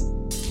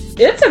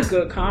it's a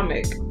good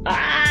comic.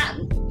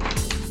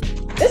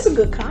 It's a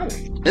good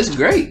comic. It's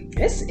great.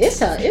 It's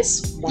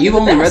You've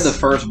only read the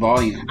first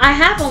volume. I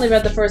have only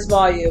read the first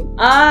volume.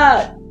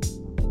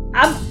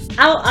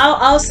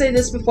 I'll say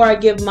this before I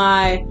give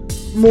my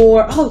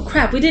more. Oh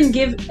crap! We didn't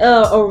give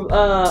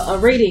a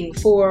rating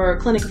for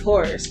Clinic of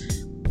Horrors.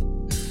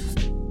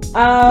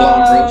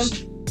 Blonde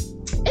roast.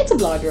 It's a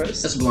blonde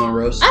roast. It's a blonde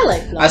roast. I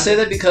like blonde. I say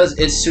that because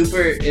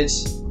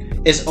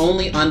it's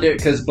only under,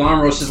 because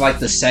blonde roast is like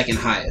the second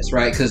highest,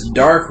 right? Because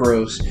dark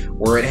roast,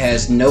 where it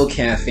has no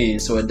caffeine,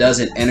 so it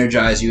doesn't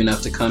energize you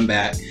enough to come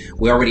back.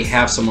 We already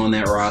have some on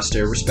that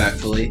roster,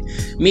 respectfully.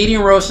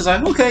 Medium roast is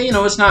like, okay,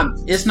 it's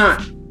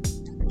not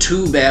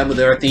too bad, but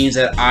there are things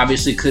that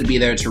obviously could be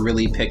there to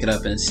really pick it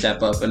up and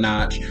step up a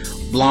notch.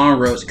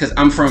 Blonde roast, because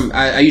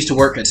I used to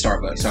work at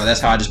Starbucks, so that's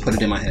how I just put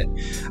it in my head.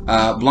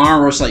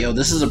 Blonde roast, like,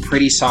 this is a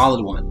pretty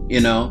solid one,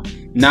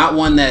 not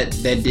one that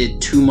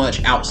did too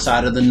much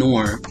outside of the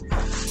norm,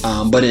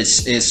 but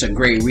it's a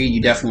great read.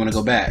 You definitely want to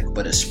go back.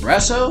 But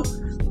espresso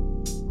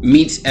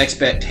meets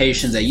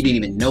expectations that you didn't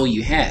even know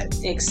you had.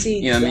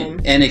 Exceeds them. I mean?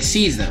 And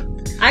exceeds them.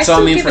 I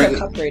still give it a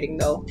cup rating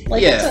though.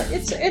 Like, yeah,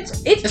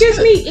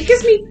 it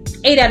gives me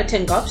 8 out of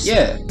 10 cups.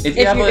 Yeah, if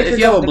you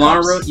have a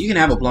blonde roast, you can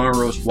have a blonde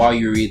roast while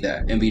you read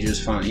that and be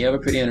just fine. You have a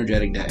pretty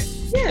energetic day.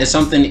 Yeah, it's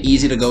something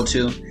easy to go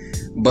to,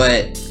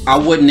 but I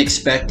wouldn't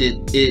expect it.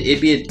 It'd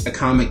be a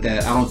comic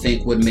that I don't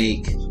think would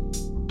make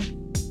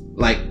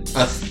like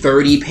a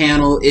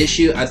 30-panel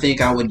issue. I think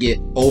I would get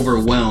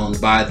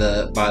overwhelmed by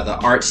the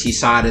artsy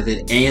side of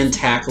it and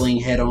tackling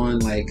head on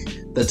like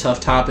the tough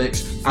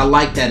topics. I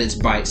like that it's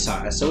bite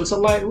sized, so it's a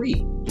light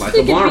read, like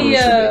a blonde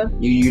roast.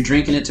 You're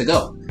drinking it to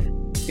go.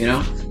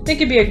 I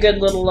think it'd be a good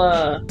little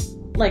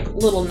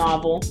little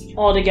novel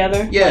all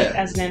together. Yeah, like,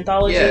 as an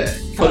anthology. Yeah,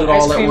 put it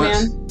all at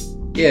once.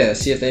 Yeah,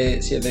 see if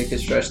they could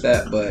stretch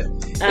that, but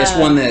it's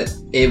one that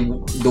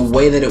the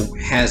way that it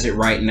has it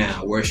right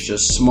now, where it's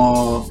just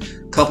small,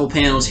 couple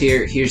panels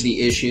here. Here's the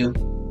issue.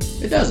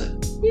 It does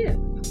it. Yeah,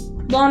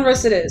 blonde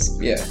roast it is.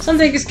 Yeah,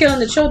 Something is Killing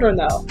the Children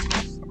though.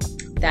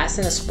 That's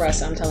an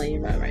espresso. I'm telling you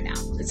right now.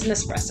 It's an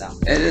espresso.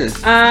 It is.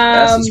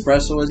 That's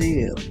espresso as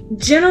hell.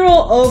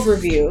 General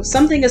overview.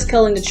 Something is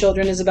Killing the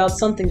Children is about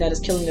something that is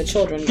killing the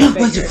children.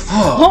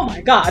 Oh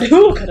my god,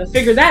 who could have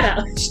figured that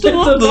out? It's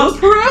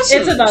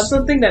about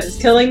something that is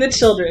killing the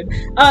children.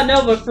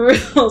 No, but for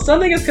real,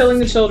 Something is Killing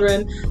the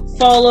Children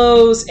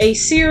follows a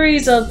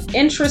series of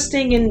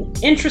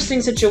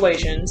interesting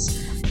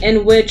situations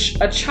in which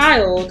a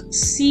child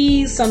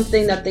sees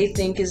something that they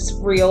think is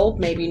real,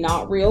 maybe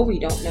not real, we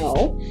don't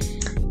know.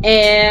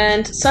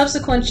 And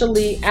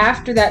subsequently,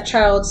 after that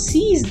child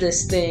sees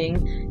this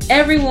thing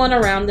everyone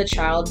around the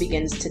child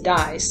begins to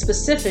die,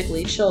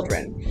 specifically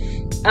children.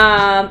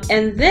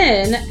 And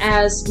then,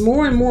 as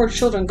more and more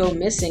children go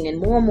missing and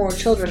more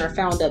children are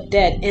found up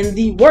dead in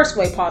the worst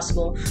way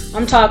possible,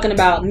 I'm talking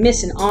about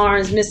missing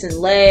arms, missing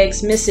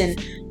legs, missing,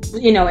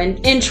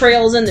 and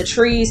entrails in the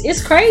trees.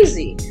 It's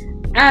crazy.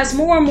 As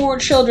more and more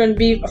children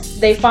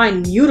they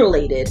find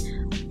mutilated,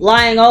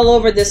 lying all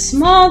over this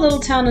small little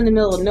town in the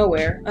middle of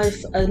nowhere,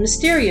 a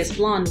mysterious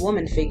blonde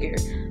woman figure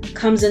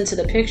comes into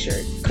the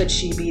picture. Could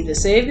she be the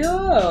savior,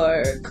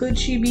 or could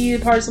she be a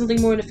part of something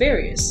more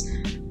nefarious?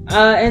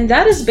 And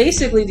that is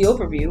basically the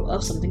overview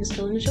of Something is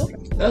Killing the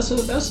Children. That's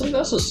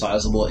a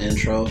sizable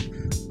intro.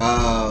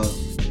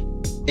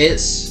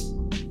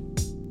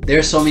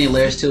 There's so many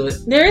layers to it.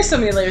 There is so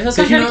many layers. That's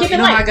why I'm trying to keep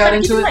it light. I got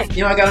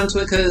into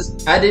it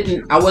because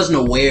I wasn't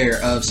aware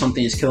of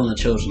Something is Killing the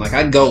Children. Like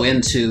I go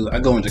into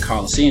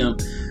Coliseum,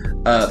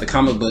 the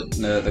comic book.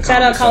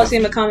 Shout out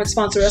Coliseum Comics,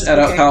 sponsor us. Shout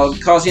out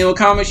Coliseum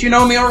Comics. You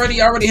know me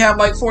already. I already have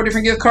like 4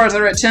 different gift cards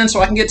that are at 10, so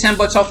I can get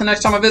 $10 off the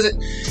next time I visit.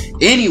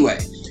 Anyway,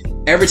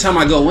 every time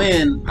I go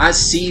in, I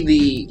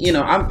see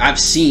I've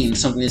seen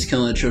Something is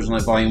Killing the Children,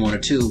 like volume 1 or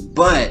 2,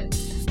 but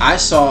I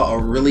saw a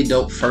really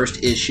dope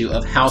first issue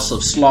of House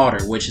of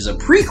Slaughter, which is a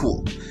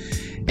prequel.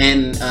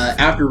 And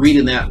after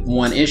reading that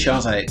one issue, I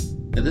was like,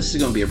 this is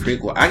going to be a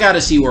prequel. I got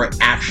to see where it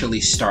actually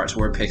starts,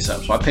 where it picks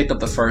up. So I picked up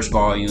the first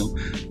volume,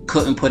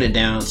 couldn't put it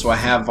down. So I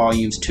have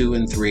volumes 2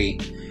 and 3.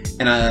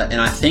 And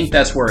I think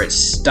that's where it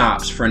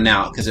stops for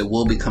now, because it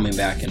will be coming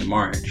back in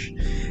March.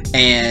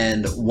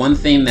 And one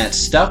thing that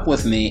stuck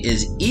with me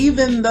is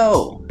even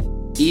though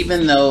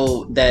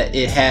that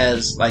it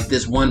has like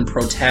this one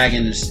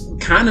protagonist,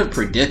 kind of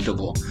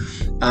predictable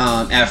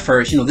at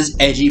first, this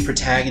edgy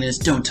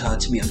protagonist, don't talk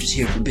to me, I'm just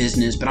here for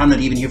business, but I'm not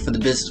even here for the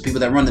business people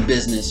that run the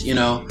business,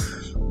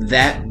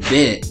 that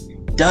bit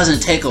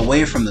doesn't take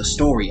away from the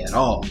story at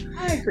all.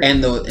 I agree.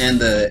 And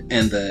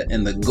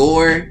the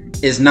gore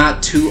is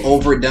not too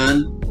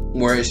overdone,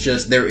 where it's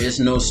just there is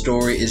no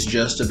story, it's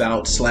just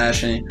about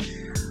slashing.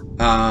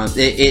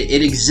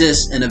 It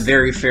exists in a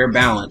very fair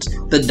balance.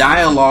 The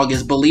dialogue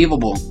is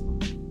believable.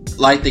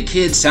 Like, the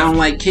kids sound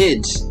like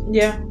kids.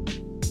 Yeah.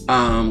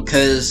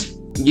 Because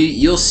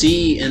you'll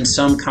see in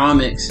some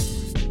comics,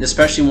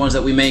 especially ones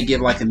that we may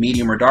give like a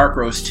medium or dark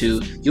roast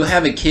to, you'll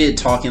have a kid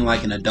talking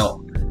like an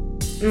adult.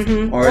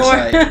 Mm-hmm. Or it's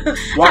like,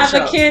 watch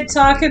have out. A kid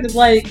talking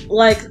like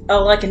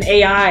an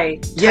AI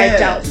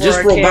typed out for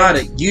just a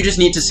robotic. kid. You just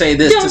need to say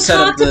this Don't to set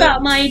up talk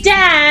about my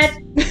dad.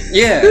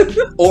 Yeah,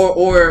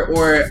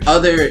 or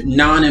other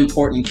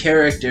non-important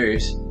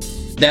characters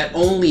that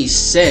only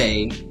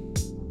say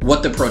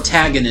what the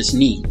protagonist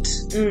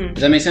needs.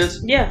 Does that make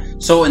sense? Yeah.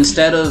 So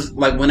instead of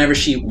like when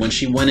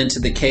she went into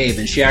the cave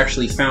and she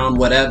actually found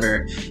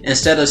whatever,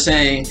 instead of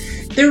saying,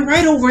 "They're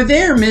right over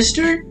there,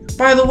 mister.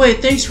 By the way,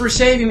 thanks for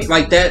saving me,"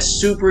 like that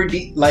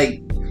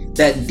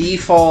that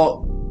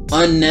default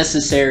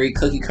unnecessary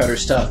cookie cutter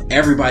stuff.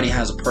 Everybody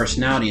has a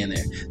personality in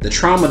there. The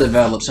trauma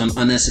develops on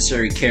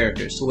unnecessary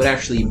characters, so it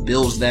actually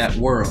builds that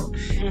world.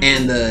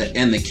 And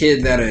the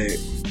kids that are,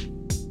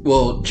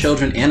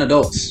 children and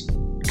adults,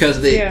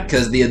 because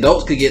the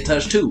adults could get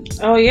touched too.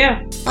 Oh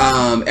yeah.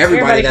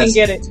 Everybody that's can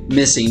get it.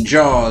 Missing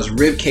jaws,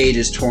 rib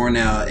cages torn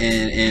out,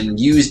 and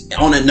used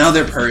on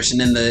another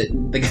person, and the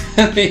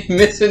guy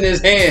missing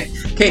his hand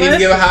can't even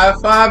give a high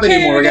five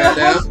anymore.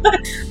 Goddamn.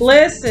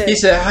 Listen. He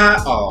said hi.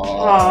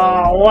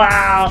 Oh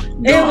wow.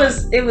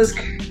 It was.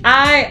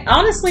 I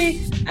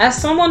honestly, as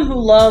someone who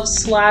loves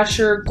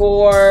slasher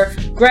gore,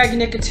 Greg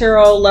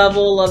Nicotero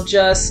level of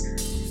just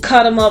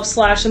cut them up,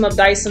 slash them up,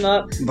 dice them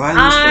up.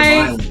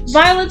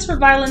 Violence for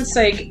violence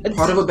sake.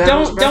 Part of a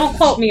balance. Don't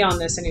quote me on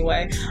this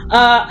anyway.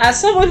 As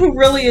someone who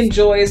really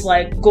enjoys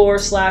like gore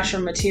slasher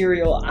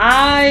material,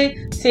 I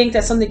think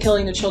that Something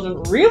Killing the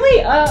Children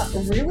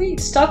really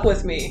stuck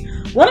with me.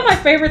 One of my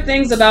favorite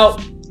things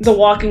about The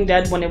Walking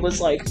Dead, when it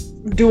was like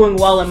doing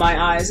well in my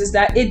eyes, is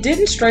that it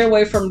didn't stray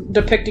away from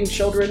depicting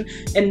children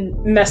in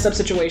messed up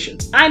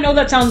situations. I know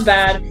that sounds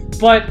bad,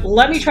 but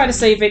let me try to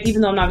save it,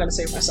 even though I'm not going to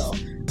save myself.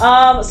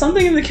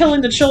 Something in the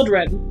Killing the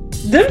Children.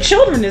 Them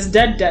children is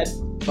dead.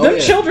 Them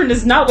children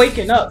is not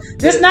waking up.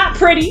 It's not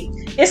pretty.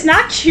 It's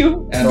not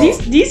cute.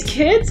 These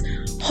kids,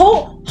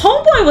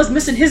 homeboy was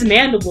missing his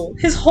mandible,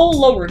 his whole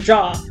lower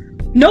jaw.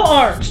 No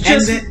arms.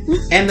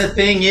 And the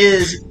thing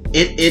is,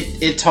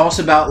 it talks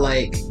about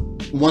like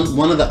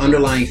one of the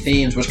underlying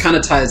themes, which kind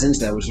of ties into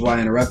that, which is why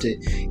I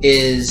interrupted,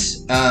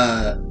 is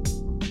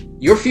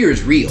your fear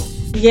is real.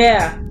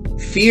 Yeah.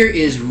 Fear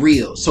is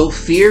real. So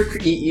fear,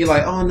 you're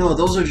like, oh no,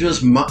 those are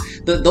just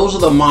those are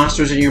the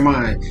monsters in your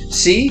mind.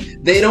 See,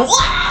 they don't,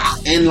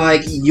 and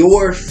like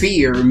your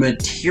fear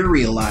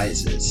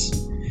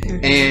materializes,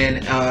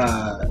 and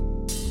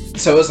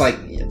so it's like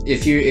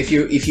if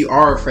you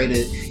are afraid of,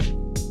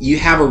 you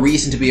have a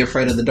reason to be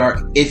afraid of the dark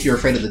if you're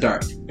afraid of the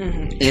dark.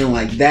 And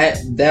like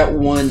that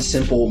one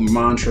simple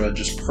mantra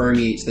just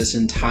permeates this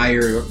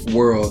entire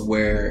world,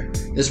 where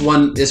this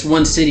one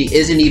city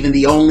isn't even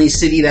the only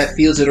city that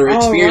feels it or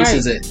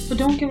experiences it. But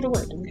don't give it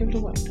away. Don't give it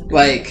away.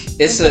 Like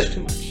it's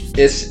too much.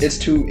 It's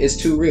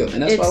too real,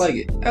 and that's why I like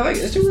it. I like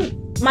it. It's too real.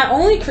 My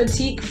only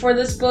critique for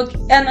this book,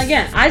 and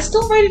again, I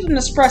still rated an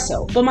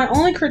espresso, but my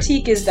only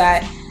critique is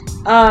that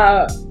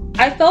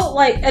I felt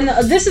like, and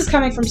this is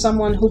coming from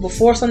someone who,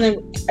 before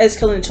something is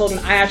killing children,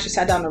 I actually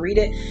sat down to read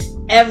it.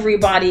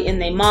 Everybody in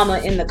their mama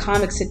in the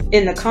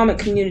comic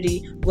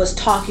community was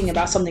talking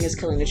about Something is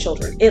Killing the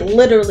Children. It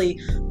literally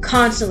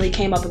constantly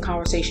came up in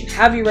conversation.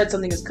 Have you read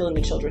Something is Killing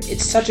the Children?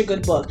 It's such a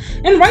good book,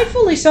 and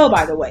rightfully so,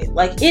 by the way.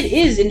 Like, it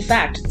is in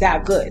fact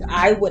that good.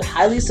 I would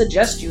highly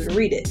suggest you to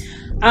read it.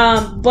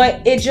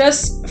 But it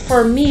just,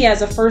 for me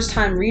as a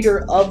first-time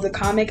reader of the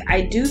comic,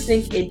 I do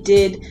think it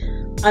did,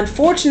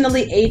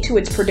 unfortunately, aid to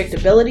its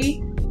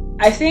predictability.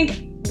 I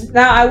think,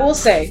 now I will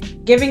say,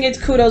 giving it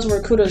kudos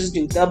where kudos is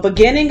due. The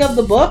beginning of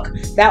the book,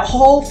 that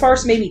whole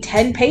first maybe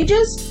 10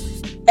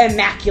 pages,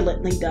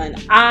 immaculately done.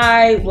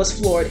 I was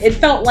floored. It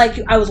felt like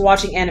I was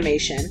watching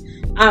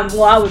animation.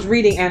 I was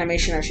reading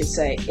animation, I should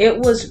say. It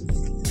was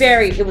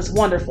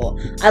wonderful.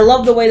 I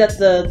love the way that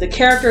the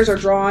characters are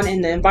drawn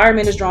and the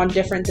environment is drawn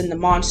different than the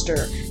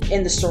monster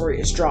in the story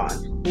is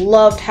drawn.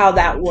 Loved how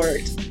that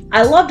worked.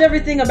 I loved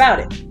everything about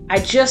it. I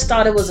just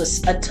thought it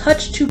was a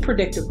touch too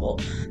predictable.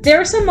 There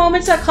were some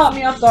moments that caught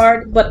me off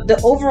guard, but the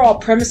overall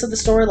premise of the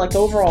story, like the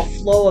overall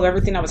flow of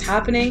everything that was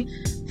happening,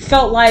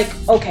 felt like,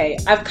 okay,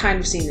 I've kind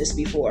of seen this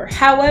before.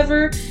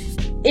 However,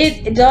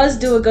 it does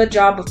do a good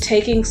job of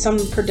taking some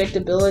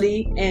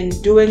predictability and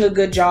doing a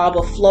good job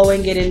of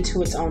flowing it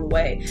into its own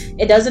way.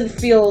 It doesn't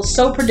feel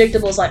so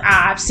predictable. It's like,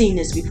 I've seen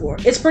this before.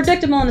 It's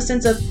predictable in the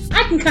sense of,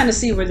 I can kind of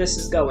see where this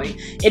is going.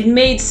 It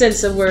made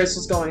sense of where this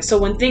was going. So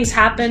when things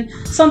happen,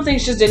 some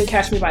things just didn't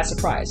catch me by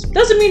surprise.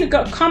 Doesn't mean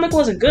the comic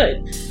wasn't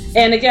good.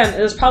 And again,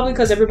 it was probably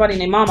because everybody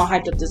named Mama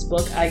hyped up this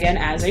book, again,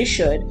 as they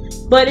should.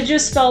 But it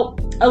just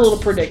felt a little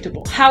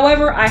predictable.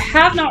 However, I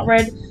have not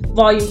read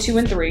Volume 2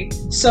 and 3,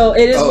 so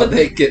it is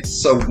they get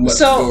so much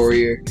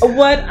gorier.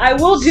 What I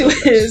will do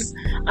is,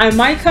 we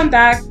might come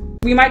back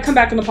on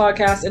the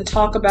podcast and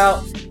talk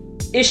about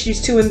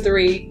issues 2 and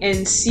 3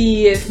 and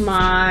see if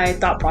my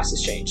thought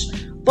process changed.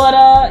 But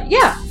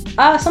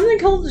Something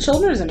Killed the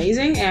Children is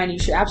amazing, and you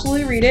should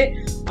absolutely read it.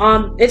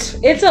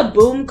 It's a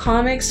Boom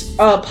Comics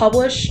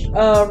published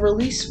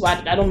release.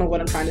 I don't know what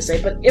I'm trying to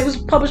say, but it was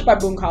published by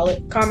Boom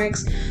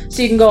Comics,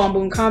 so you can go on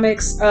Boom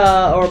Comics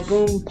or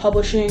Boom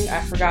Publishing.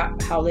 I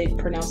forgot how they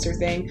pronounce their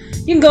thing.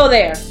 You can go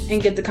there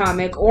and get the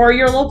comic, or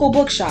your local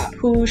bookshop,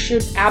 who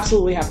should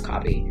absolutely have a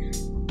copy.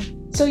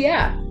 So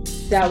yeah,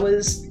 that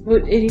was.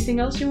 Anything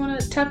else you want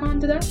to tack on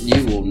to that?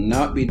 You will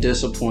not be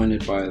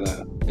disappointed by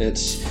that.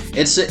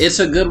 It's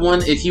a good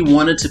one if you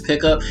wanted to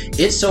pick up.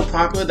 It's so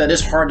popular that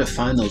it's hard to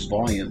find those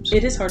volumes.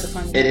 It is hard to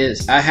find. It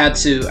is. I had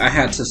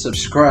to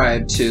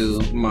subscribe to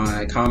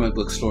my comic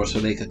book store so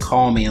they could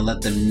call me and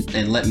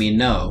let me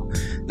know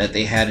that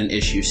they had an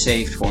issue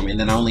saved for me, and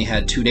then I only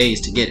had 2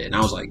 days to get it, and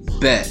I was like,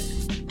 bet,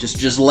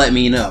 just let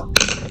me know,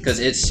 because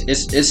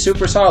it's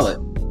super solid.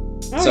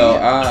 Oh, so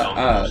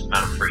yeah.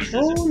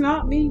 Oh,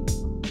 not me.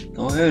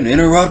 Go ahead and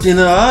interrupting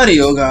the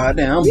audio,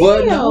 goddamn.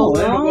 But no,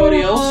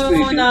 everybody else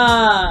speaking.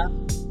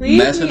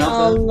 Leave me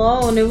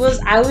alone.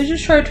 I was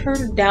just trying to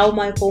turn down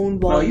my phone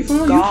volume.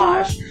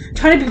 Gosh,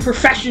 trying to be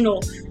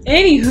professional.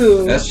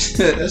 Anywho,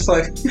 that's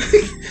like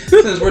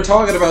since we're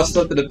talking about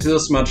stuff that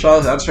appeals to my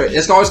childhood,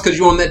 it's always because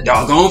you're on that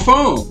doggone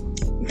phone.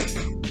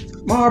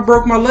 I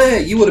broke my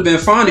leg. You would have been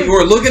fine if you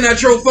were looking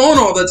at your phone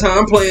all the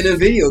time playing in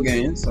video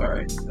games.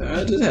 Sorry,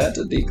 I just had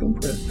to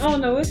decompress. Oh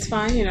no, it's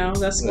fine. You know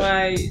that's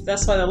why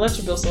the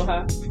electric bill's so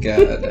high.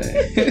 God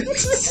dang.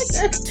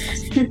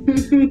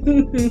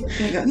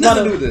 Got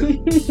nothing to do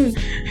with this.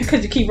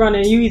 Because you keep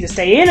running. You either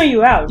stay in or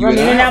you out. Running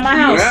in and out my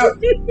house.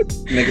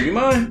 Make it be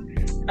mine.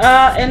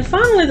 And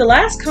finally, the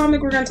last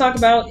comic we're going to talk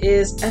about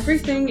is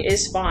Everything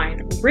is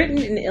Fine, written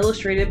and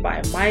illustrated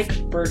by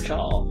Mike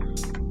Birchall.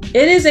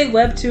 It is a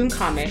webtoon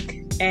comic,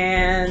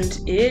 and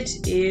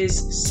it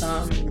is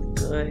some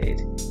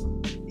good.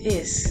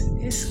 It's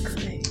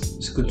good.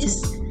 It's good.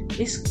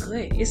 It's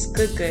good. It's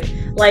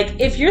good. Like,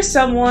 if you're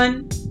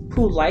someone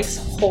who likes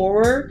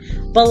horror,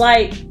 but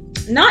like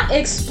not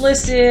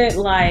explicit,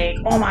 like,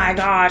 oh my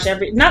gosh,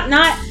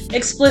 not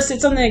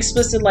explicit, something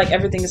explicit like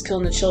Everything is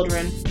Killing the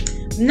Children.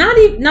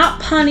 Not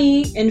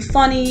punny and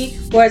funny,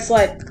 where it's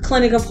like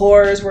Clinic of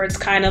Horrors, where it's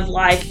kind of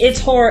like it's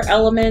horror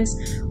elements,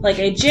 like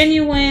a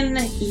genuine,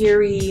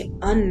 eerie,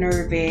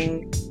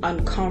 unnerving,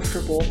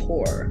 uncomfortable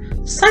horror,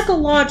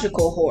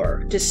 psychological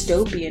horror,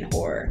 dystopian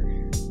horror.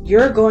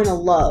 You're going to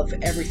love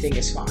Everything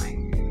is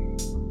Fine.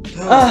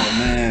 Oh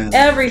man,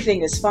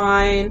 Everything is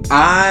Fine.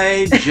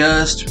 I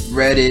just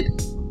read it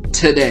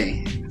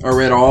today. I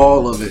read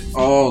all of it,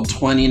 all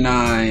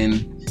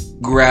 29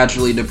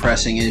 gradually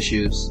depressing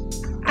issues.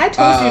 I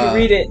told you to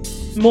read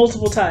it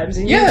multiple times,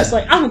 and you're just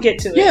like, I'm gonna get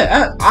to it.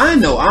 Yeah, I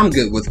know I'm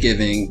good with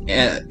giving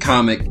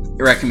comic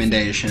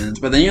recommendations,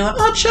 but then you're like,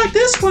 oh, check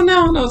this one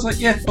out. And I was like,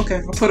 yeah, okay,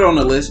 I'll put it on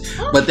the list.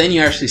 But then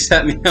you actually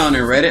sat me down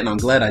and read it, and I'm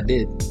glad I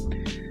did.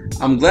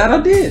 My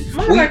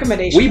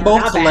recommendation. We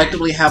both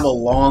collectively have a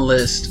long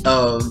list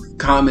of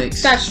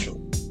comics. That's true.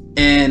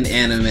 And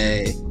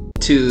anime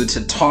to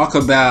talk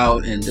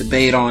about and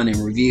debate on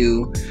and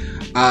review.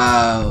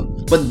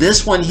 But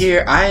this one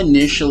here, I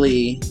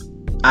initially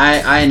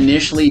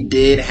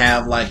did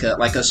have like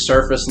a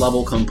surface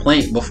level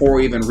complaint before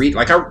we even read.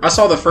 Like I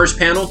saw the first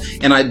panel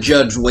and I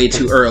judged way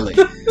too early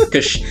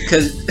because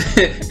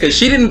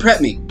she didn't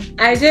prep me.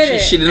 I did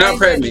it. She did not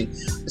prep me.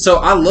 So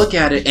I look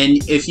at it, and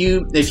if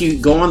you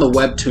go on the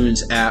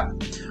Webtoons app,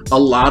 a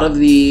lot of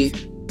the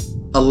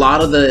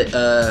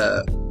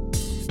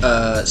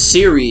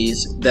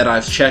series that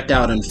I've checked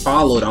out and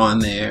followed on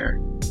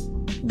there,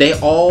 they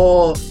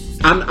all.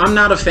 I'm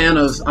not a fan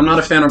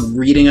of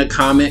reading a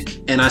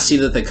comic, and I see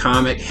that the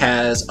comic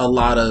has a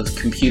lot of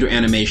computer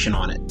animation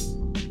on it,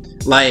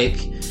 like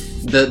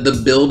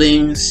the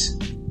buildings.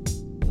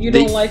 You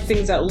don't like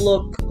things that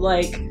look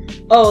like,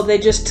 oh, they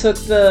just took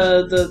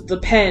the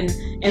pen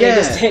and they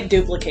just hit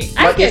duplicate.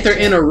 Like if they're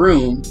in a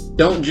room,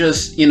 don't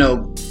just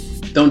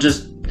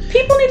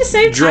people need to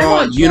save draw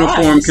time a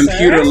uniform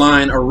computer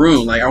line a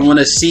room. Like I want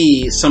to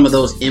see some of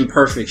those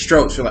imperfect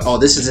strokes. You're like, oh,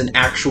 this is an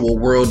actual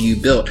world you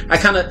built. I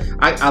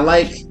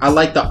like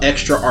the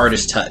extra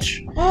artist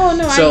touch. Oh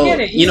no, so, I get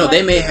it.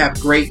 They may have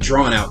great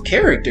drawn out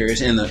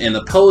characters and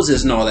the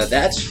poses and all that.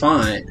 That's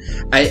fine.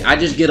 I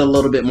just get a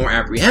little bit more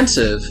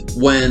apprehensive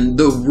when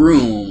the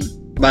room,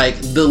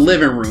 like the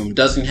living room,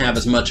 doesn't have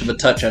as much of a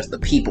touch as the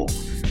people.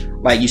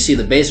 Like you see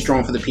the base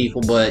drawn for the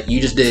people, but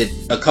you just did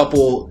a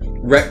couple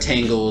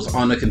rectangles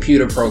on the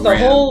computer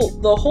program.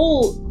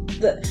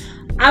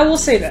 I will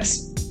say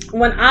this.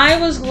 When I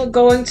was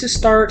going to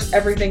start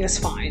Everything Is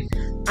Fine,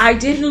 I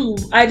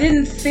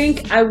didn't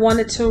think I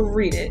wanted to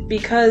read it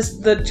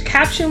because the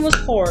caption was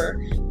horror,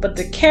 but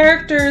the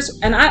characters,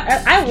 and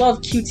I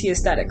love cutesy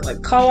aesthetic, like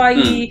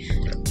kawaii,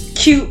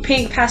 cute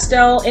pink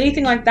pastel,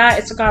 anything like that,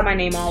 it's got my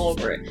name all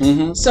over it.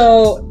 Mm-hmm.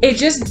 So it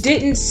just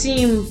didn't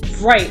seem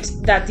right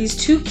that these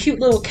two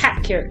cute little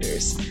cat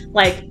characters,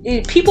 like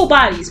people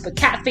bodies but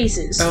cat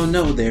faces. Oh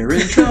no, they're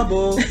in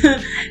trouble.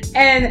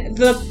 And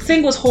the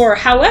thing was horror.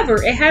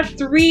 However, it had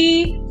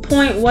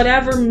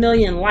 3.whatever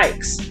million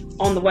likes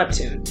on the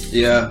Webtoon.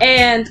 Yeah.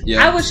 And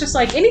I was just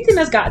like, anything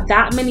that's got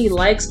that many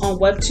likes on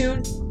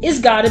Webtoon is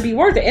gotta be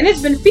worth it. And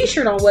it's been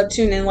featured on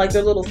Webtoon in like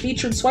their little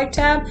featured swipe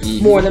tab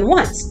more than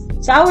once.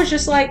 So I was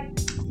just like,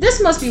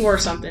 this must be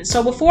worth something.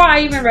 So before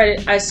I even read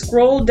it, I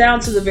scrolled down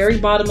to the very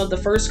bottom of the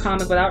first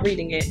comic without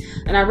reading it,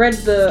 and I read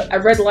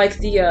like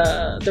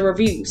the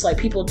reviews, like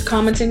people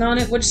commenting on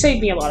it, which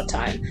saved me a lot of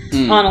time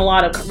on a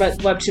lot of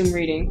Webtoon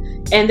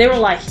reading. And they were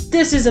like,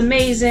 "This is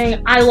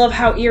amazing! I love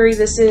how eerie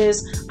this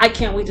is! I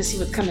can't wait to see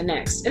what's coming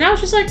next." And I was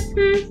just like,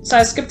 So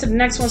I skipped to the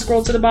next one,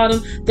 scrolled to the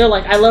bottom. They're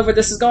like, "I love where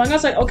this is going." I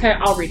was like, "Okay,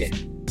 I'll read it."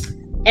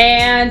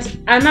 And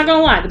I'm not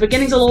gonna lie, the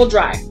beginning's a little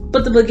dry,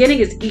 but the beginning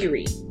is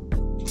eerie.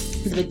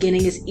 The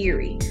beginning is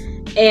eerie.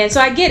 And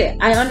so I get it.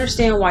 I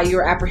understand why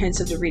you're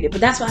apprehensive to read it. But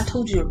that's why I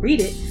told you to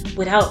read it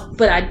without...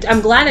 But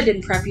I'm glad I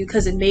didn't prep you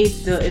because it made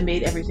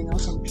everything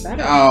else so much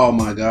better. Oh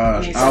my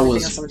gosh. I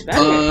was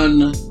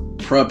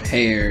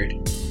unprepared.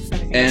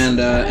 And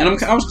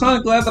I was kind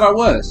of glad that I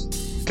was.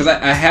 Because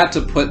I had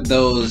to put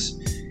those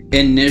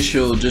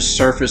initial just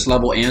surface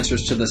level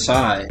answers to the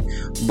side.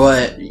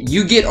 But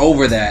you get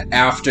over that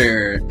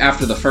after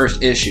the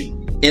first issue.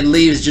 It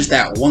leaves just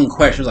that one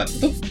question. It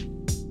was like...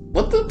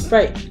 What the?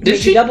 Right.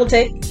 Did you double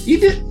take? You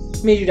did.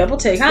 Made you double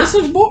take, huh? This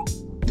was boring.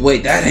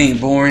 Wait, that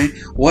ain't boring.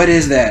 What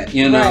is that?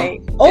 You know.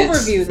 Right.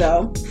 Overview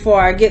though,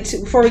 before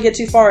we get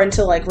too far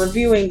into like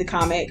reviewing the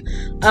comic,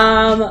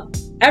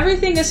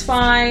 Everything Is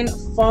Fine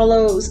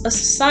follows a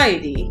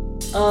society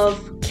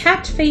of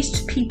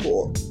cat-faced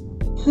people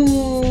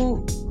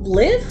who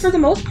live for the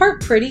most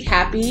part pretty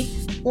happy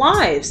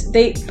lives.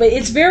 It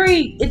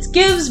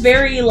gives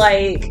very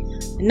like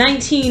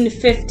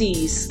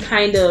 1950s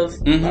kind of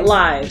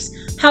lives.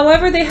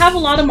 However, they have a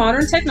lot of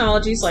modern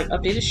technologies like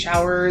updated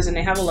showers, and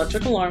they have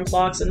electric alarm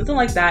clocks and nothing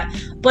like that.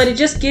 But it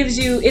just gives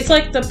you, it's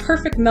like the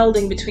perfect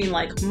melding between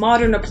like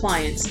modern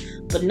appliance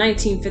but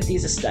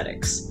 1950s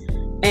aesthetics.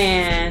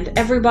 And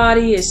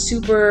everybody is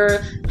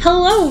super,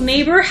 hello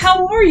neighbor,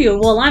 how are you?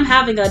 Well, I'm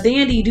having a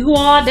dandy do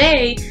all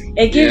day.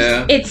 It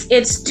gives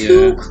it's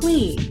too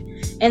clean.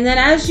 And then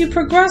as you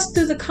progress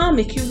through the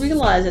comic, you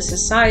realize that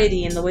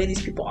society and the way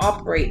these people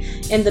operate,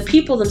 and the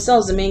people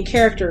themselves, the main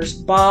characters,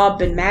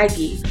 Bob and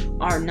Maggie,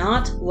 are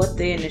not what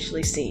they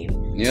initially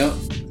seem. Yeah.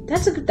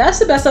 That's the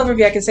best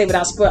overview I can say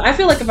without spoil. I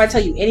feel like if I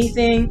tell you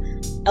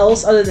anything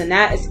else other than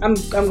that, I'm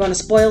going to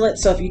spoil it.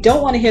 So if you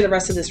don't want to hear the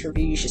rest of this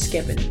review, you should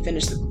skip it and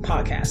finish the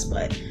podcast.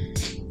 But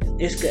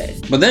it's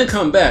good. But then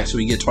come back so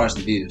we get twice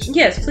the views.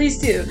 Yes, please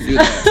do. Do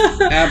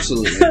that.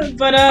 Absolutely.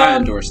 But I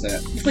endorse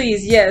that.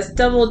 Please, yes,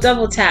 double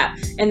tap,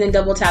 and then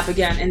double tap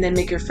again, and then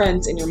make your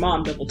friends and your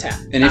mom double tap.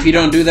 And if you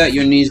don't do that,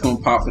 your knee's gonna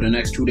pop for the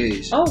next 2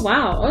 days. Oh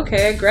wow,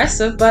 okay,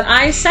 aggressive, but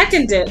I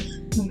second it.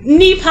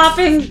 Knee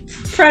popping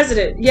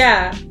president,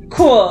 yeah,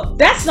 cool.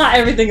 That's not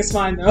Everything Is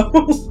Fine though.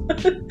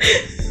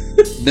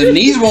 The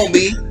knees won't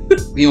be.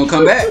 You gonna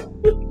come back?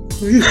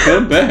 Please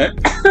come back.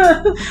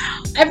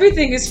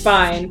 Everything Is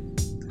Fine.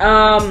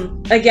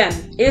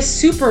 Again, it's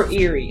super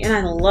eerie, and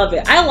I love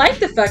it. I like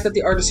the fact that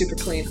the art is super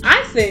clean.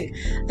 I think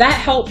that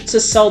helped to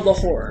sell the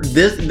horror.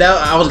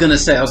 I was gonna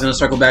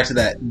circle back to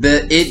that.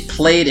 It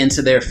played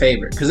into their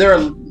favor because there are,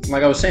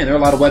 like I was saying, there are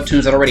a lot of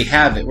webtoons that already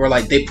have it. Where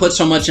like they put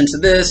so much into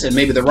this and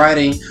maybe the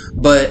writing,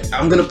 but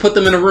I'm gonna put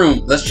them in a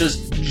room. Let's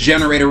just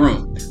generate a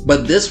room.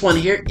 But this one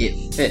here,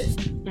 it fit.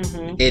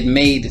 Mm-hmm. It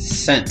made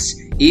sense.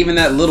 Even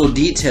that little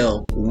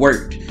detail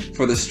worked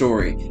for the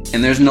story,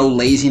 and there's no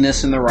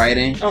laziness in the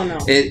writing. Oh no,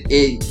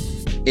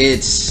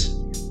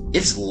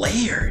 it's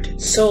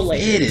layered. So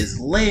layered. It is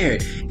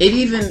layered. It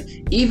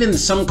even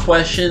some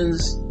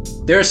questions.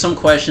 There are some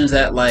questions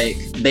that like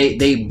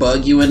they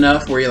bug you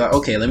enough where you're like,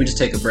 okay, let me just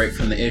take a break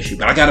from the issue,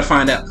 but I gotta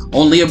find out.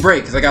 Only a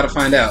break because I gotta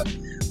find out.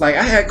 Like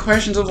I had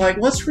questions of like,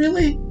 what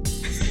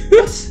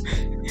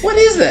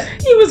is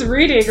that? He was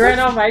reading right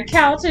on my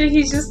couch, and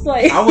he's just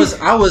like... I was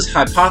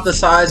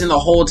hypothesizing the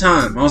whole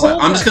time. I was like,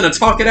 I'm just going to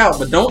talk it out,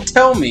 but don't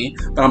tell me,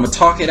 but I'm going to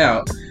talk it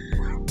out.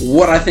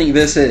 What I think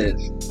this is.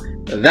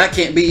 That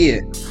can't be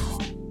it.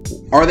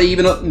 Are they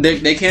even...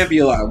 They can't be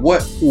alive.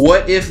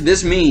 What if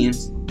this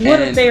means... What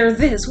if they're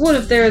this? What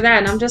if they're that?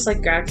 And I'm just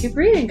like, gotta keep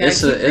reading.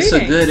 It's a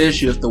good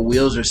issue if the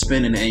wheels are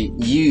spinning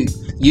and you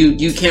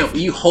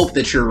hope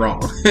that you're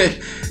wrong.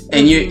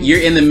 And you're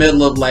in the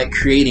middle of like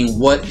creating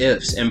what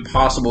ifs and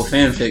possible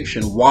fan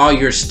fiction while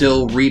you're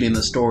still reading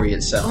the story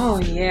itself. Oh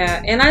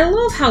yeah, and I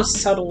love how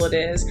subtle it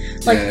is.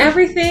 Like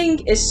everything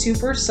is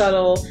super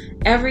subtle.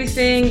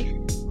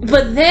 Everything,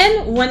 but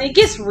then when it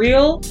gets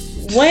real,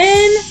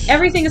 when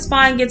everything is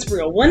fine gets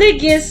real. When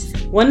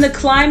the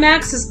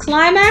climax is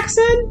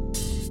climaxing,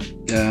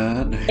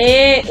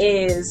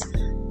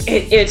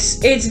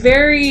 it's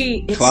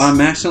very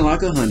climaxing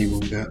like a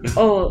honeymoon.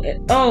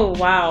 Oh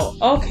wow.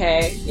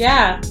 Okay.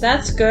 Yeah,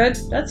 that's good.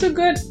 That's a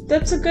good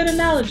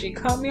analogy.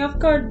 Caught me off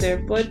guard there,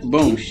 but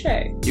boom.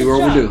 Touché. You were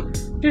overdue.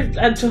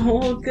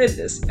 Oh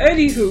goodness.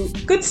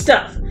 Anywho, good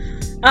stuff.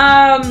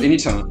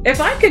 Anytime. If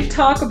I could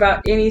talk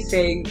about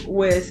anything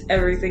with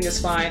Everything Is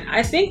Fine,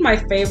 I think my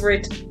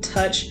favorite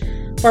touch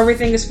for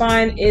Everything Is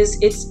Fine is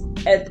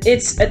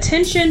its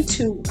attention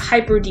to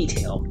hyper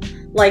detail.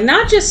 Like,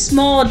 not just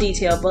small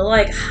detail, but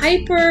like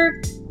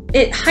hyper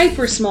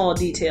small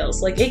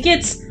details. Like, it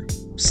gets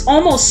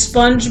almost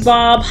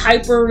SpongeBob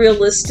hyper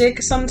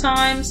realistic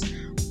sometimes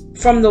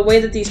from the way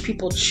that these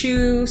people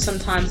chew.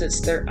 Sometimes it's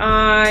their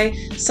eye.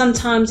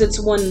 Sometimes it's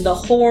when the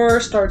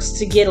horror starts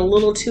to get a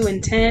little too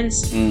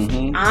intense.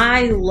 Mm-hmm.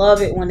 I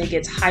love it when it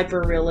gets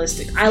hyper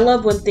realistic. I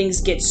love when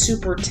things get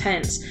super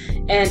tense.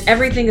 And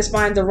Everything Is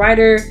Fine. The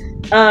writer...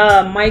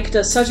 Mike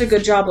does such a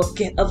good job of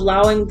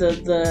allowing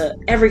the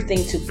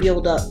everything to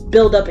build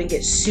up and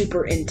get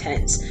super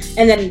intense,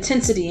 and that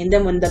intensity, and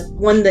then when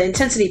the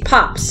intensity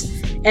pops,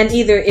 and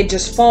either it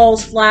just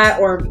falls flat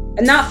or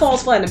not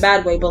falls flat in a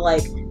bad way, but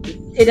like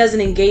it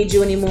doesn't engage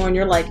you anymore, and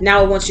you're like,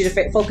 now it wants you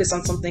to focus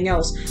on something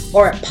else,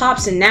 or it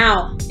pops and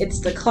now it's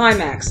the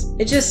climax.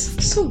 It's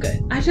just so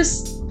good.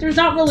 There's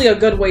not really a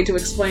good way to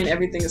explain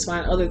Everything Is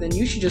Fine other than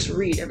you should just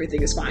read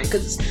Everything Is Fine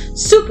because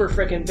it's super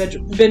freaking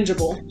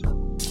bingeable.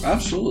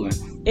 Absolutely.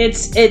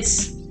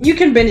 It's you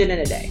can binge it in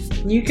a day.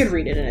 You can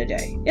read it in a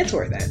day. It's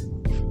worth it.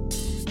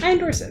 I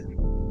endorse it.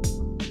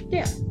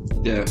 Yeah.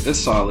 Yeah, it's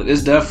solid.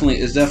 It's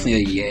definitely a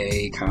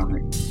yay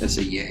comic. It's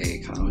a yay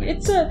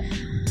comic.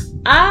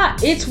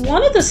 It's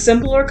one of the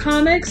simpler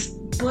comics,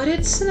 but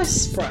it's an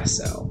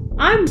espresso.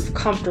 I'm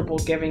comfortable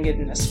giving it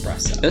an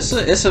espresso.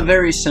 It's a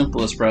very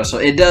simple espresso.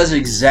 It does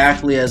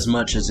exactly as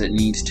much as it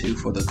needs to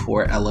for the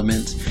core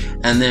elements,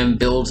 and then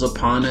builds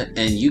upon it,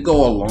 and you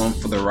go along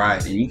for the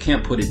ride, and you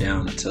can't put it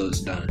down until it's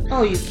done.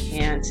 Oh, you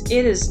can't.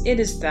 It is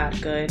that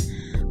good.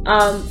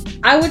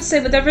 I would say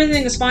with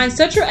Everything Is Fine,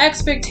 set your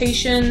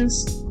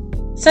expectations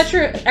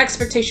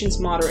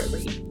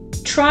moderately.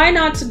 Try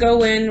not to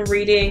go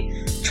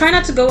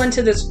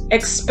into this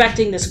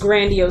expecting this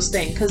grandiose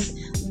thing, because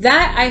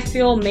that, I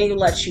feel, may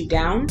let you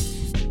down.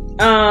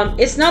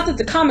 It's not that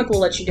the comic will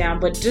let you down,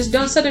 but just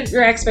don't set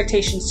your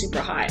expectations super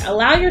high.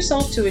 Allow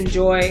yourself to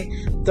enjoy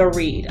the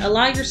read.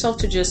 Allow yourself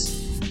to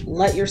just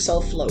let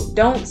yourself float.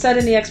 Don't set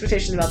any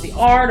expectations about the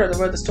art or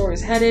where the story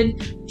is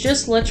headed.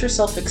 Just let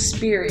yourself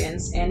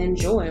experience and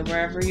enjoy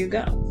wherever you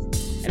go.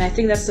 And I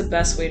think that's the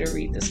best way to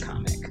read this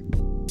comic.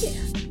 Yeah.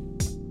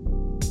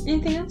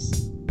 Anything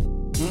else?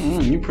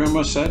 You pretty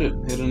much said it.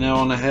 Hit a nail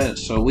on the head.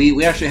 So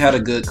we actually had a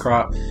good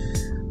crop.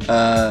 We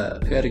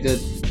had a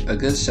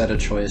good set of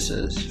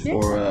choices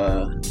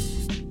for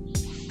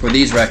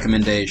these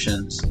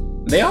recommendations.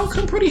 They all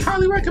come pretty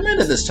highly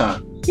recommended this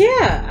time.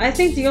 Yeah, I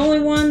think the only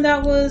one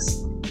that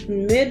was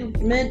mid,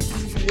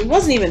 it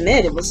wasn't even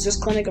mid, it was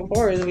just Clinic of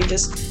Horrors. We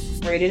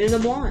just rated it a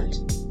blonde.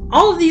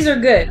 All of these are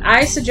good.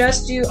 I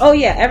suggest you... Oh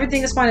yeah,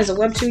 Everything Is Fine is a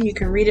webtoon. You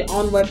can read it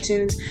on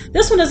Webtoons.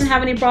 This one doesn't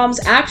have any problems.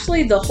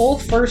 Actually, the whole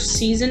first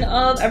season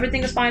of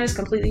Everything Is Fine is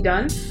completely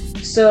done.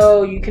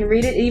 So you can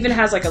read it. It even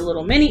has like a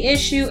little mini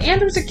issue.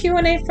 And there's a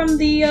Q&A from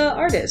the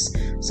artist.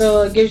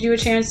 So it gives you a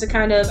chance to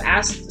kind of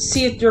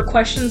see if your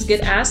questions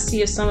get asked.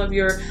 See if some of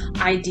your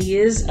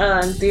ideas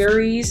and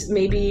theories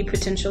maybe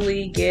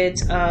potentially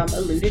get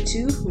alluded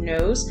to. Who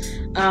knows?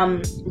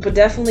 But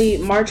definitely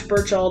March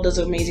Birchall does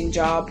an amazing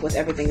job with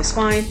Everything is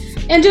Fine.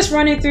 And just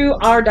running through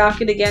our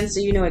docket again so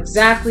you know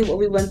exactly what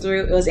we went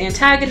through. It was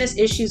Antagonist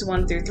issues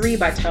 1 through 3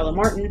 by Tyler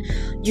Martin.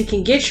 You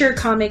can get your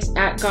comics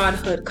at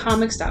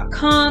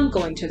godhoodcomics.com,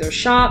 going to their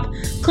shop.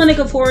 Clinic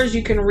of Horrors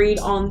you can read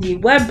on the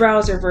web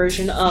browser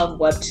version of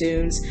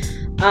Webtoons.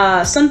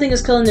 Something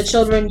is Killing the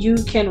Children, you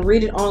can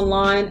read it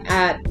online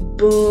at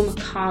Boom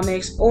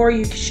Comics, or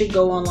you should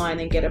go online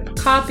and get a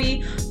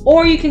copy,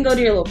 or you can go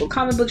to your local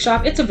comic book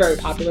shop. It's a very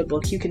popular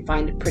book. You can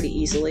find it pretty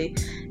easily.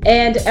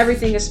 And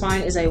Everything is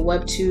Fine is a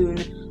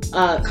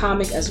Webtoon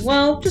comic as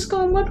well. Just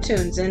go on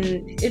Webtoons and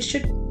it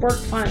should work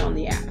fine on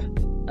the app.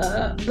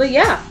 But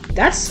yeah,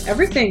 that's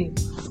everything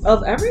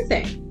of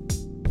everything.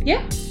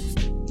 Yeah.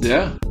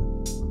 Yeah.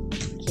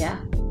 Yeah.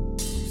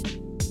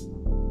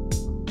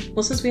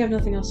 Well, since we have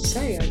nothing else to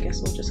say, I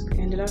guess we'll just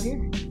end it out here.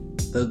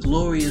 The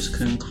glorious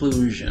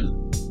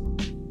conclusion.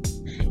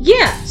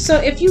 Yeah, so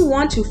if you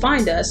want to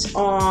find us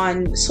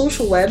on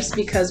social webs,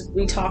 because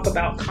we talk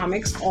about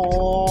comics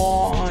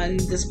on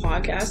this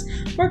podcast,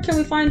 where can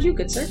we find you,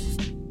 good sir?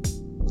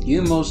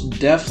 You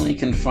most definitely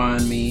can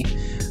find me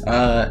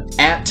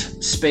at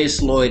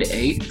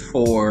SpaceLloyd8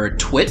 for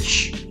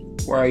Twitch,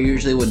 where I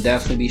usually would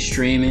definitely be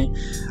streaming.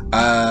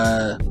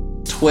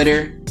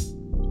 Twitter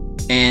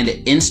and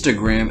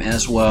Instagram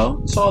as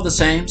well. It's all the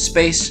same.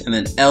 Space and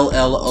then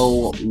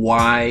LLOYD,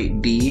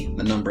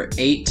 the number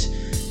 8.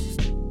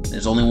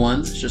 There's only one.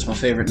 It's just my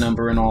favorite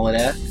number and all of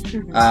that.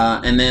 Mm-hmm.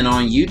 And then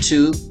on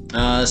YouTube,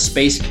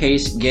 Space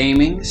Case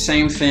Gaming.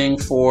 Same thing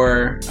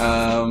for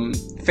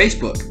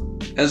Facebook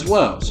as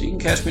well. So you can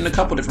catch me in a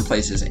couple different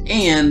places.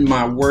 And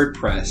my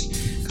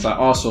WordPress, because I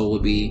also will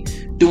be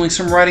doing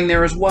some writing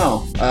there as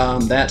well.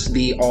 That's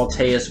the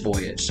Altius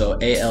Voyage. So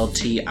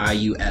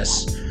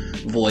ALTIUS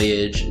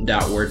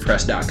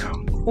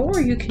voyage.wordpress.com. Or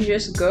you can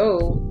just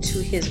go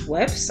to his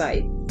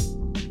website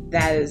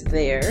that is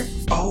there.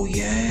 Oh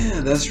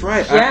yeah, that's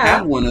right. Yeah. I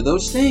have one of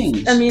those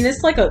things. I mean,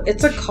 it's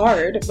a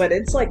card, but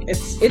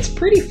it's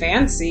pretty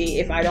fancy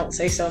if I don't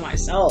say so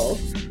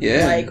myself.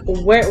 Yeah. Like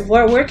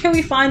where can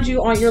we find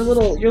you on your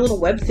little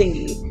web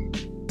thingy?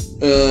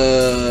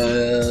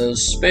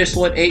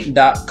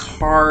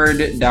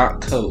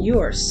 Spacelord8.card.co. You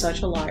are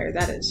such a liar.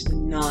 That is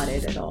not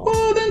it at all.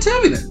 Well, then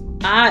tell me then.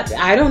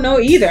 I don't know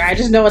either. I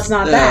just know it's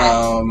not that.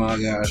 Oh my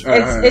gosh.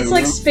 It's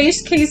like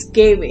Space Case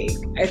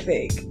Gaming, I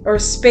think. Or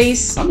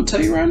Space I'm gonna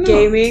tell you right now.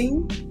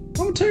 Gaming. I'm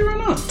gonna tell you right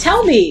now.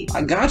 Tell me.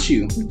 I got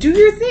you. Do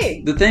your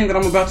thing. The thing that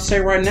I'm about to say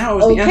right now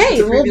is the answer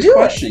to the previous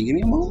question. Give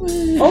me a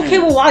moment. Okay,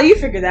 well, while you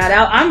figure that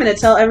out, I'm gonna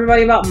tell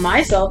everybody about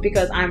myself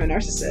because I'm a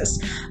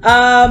narcissist.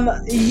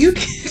 You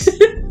can...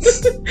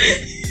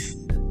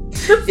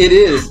 It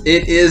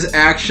is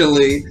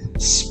actually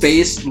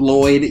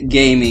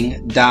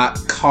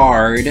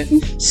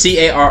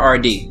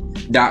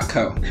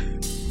SpaceLloydGaming.card.co.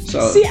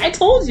 So see, I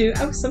told you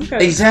I was some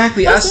kind of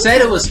exactly. I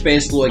said it was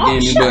Space Lloyd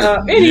Gaming,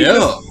 but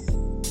yeah.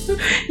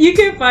 You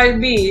can find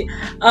me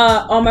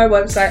on my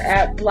website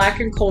at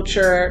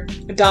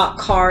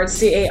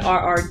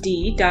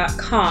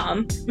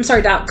blackenculture.card.com. I'm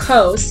sorry,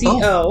 .co.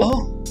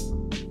 C-O.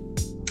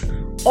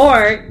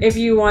 Or if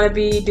you want to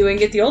be doing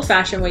it the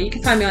old-fashioned way, you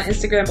can find me on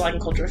Instagram, Blaque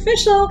Culture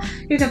Official.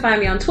 You can find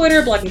me on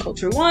Twitter, Blaque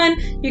Culture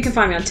 1. You can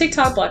find me on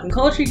TikTok, Blaque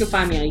Culture. You can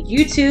find me on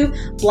YouTube,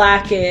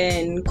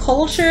 Blaque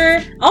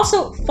Culture.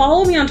 Also,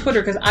 follow me on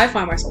Twitter because I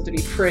find myself to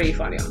be pretty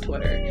funny on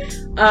Twitter.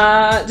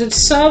 Did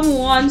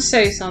someone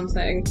say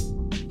something?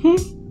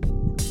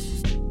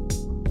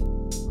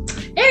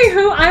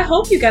 Anywho, I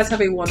hope you guys have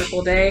a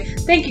wonderful day.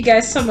 Thank you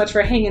guys so much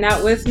for hanging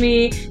out with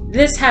me.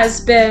 This has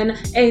been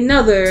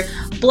another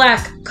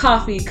Blaque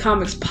Koffee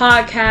Comics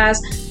podcast.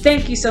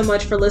 Thank you so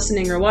much for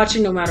listening or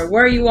watching, no matter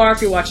where you are.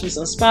 If you're watching this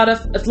on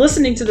Spotify, if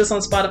listening to this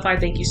on Spotify,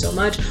 thank you so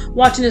much.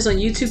 Watching this on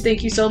YouTube,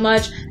 thank you so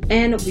much.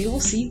 And we will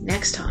see you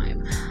next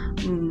time.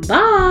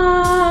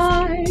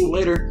 Bye.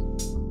 Later.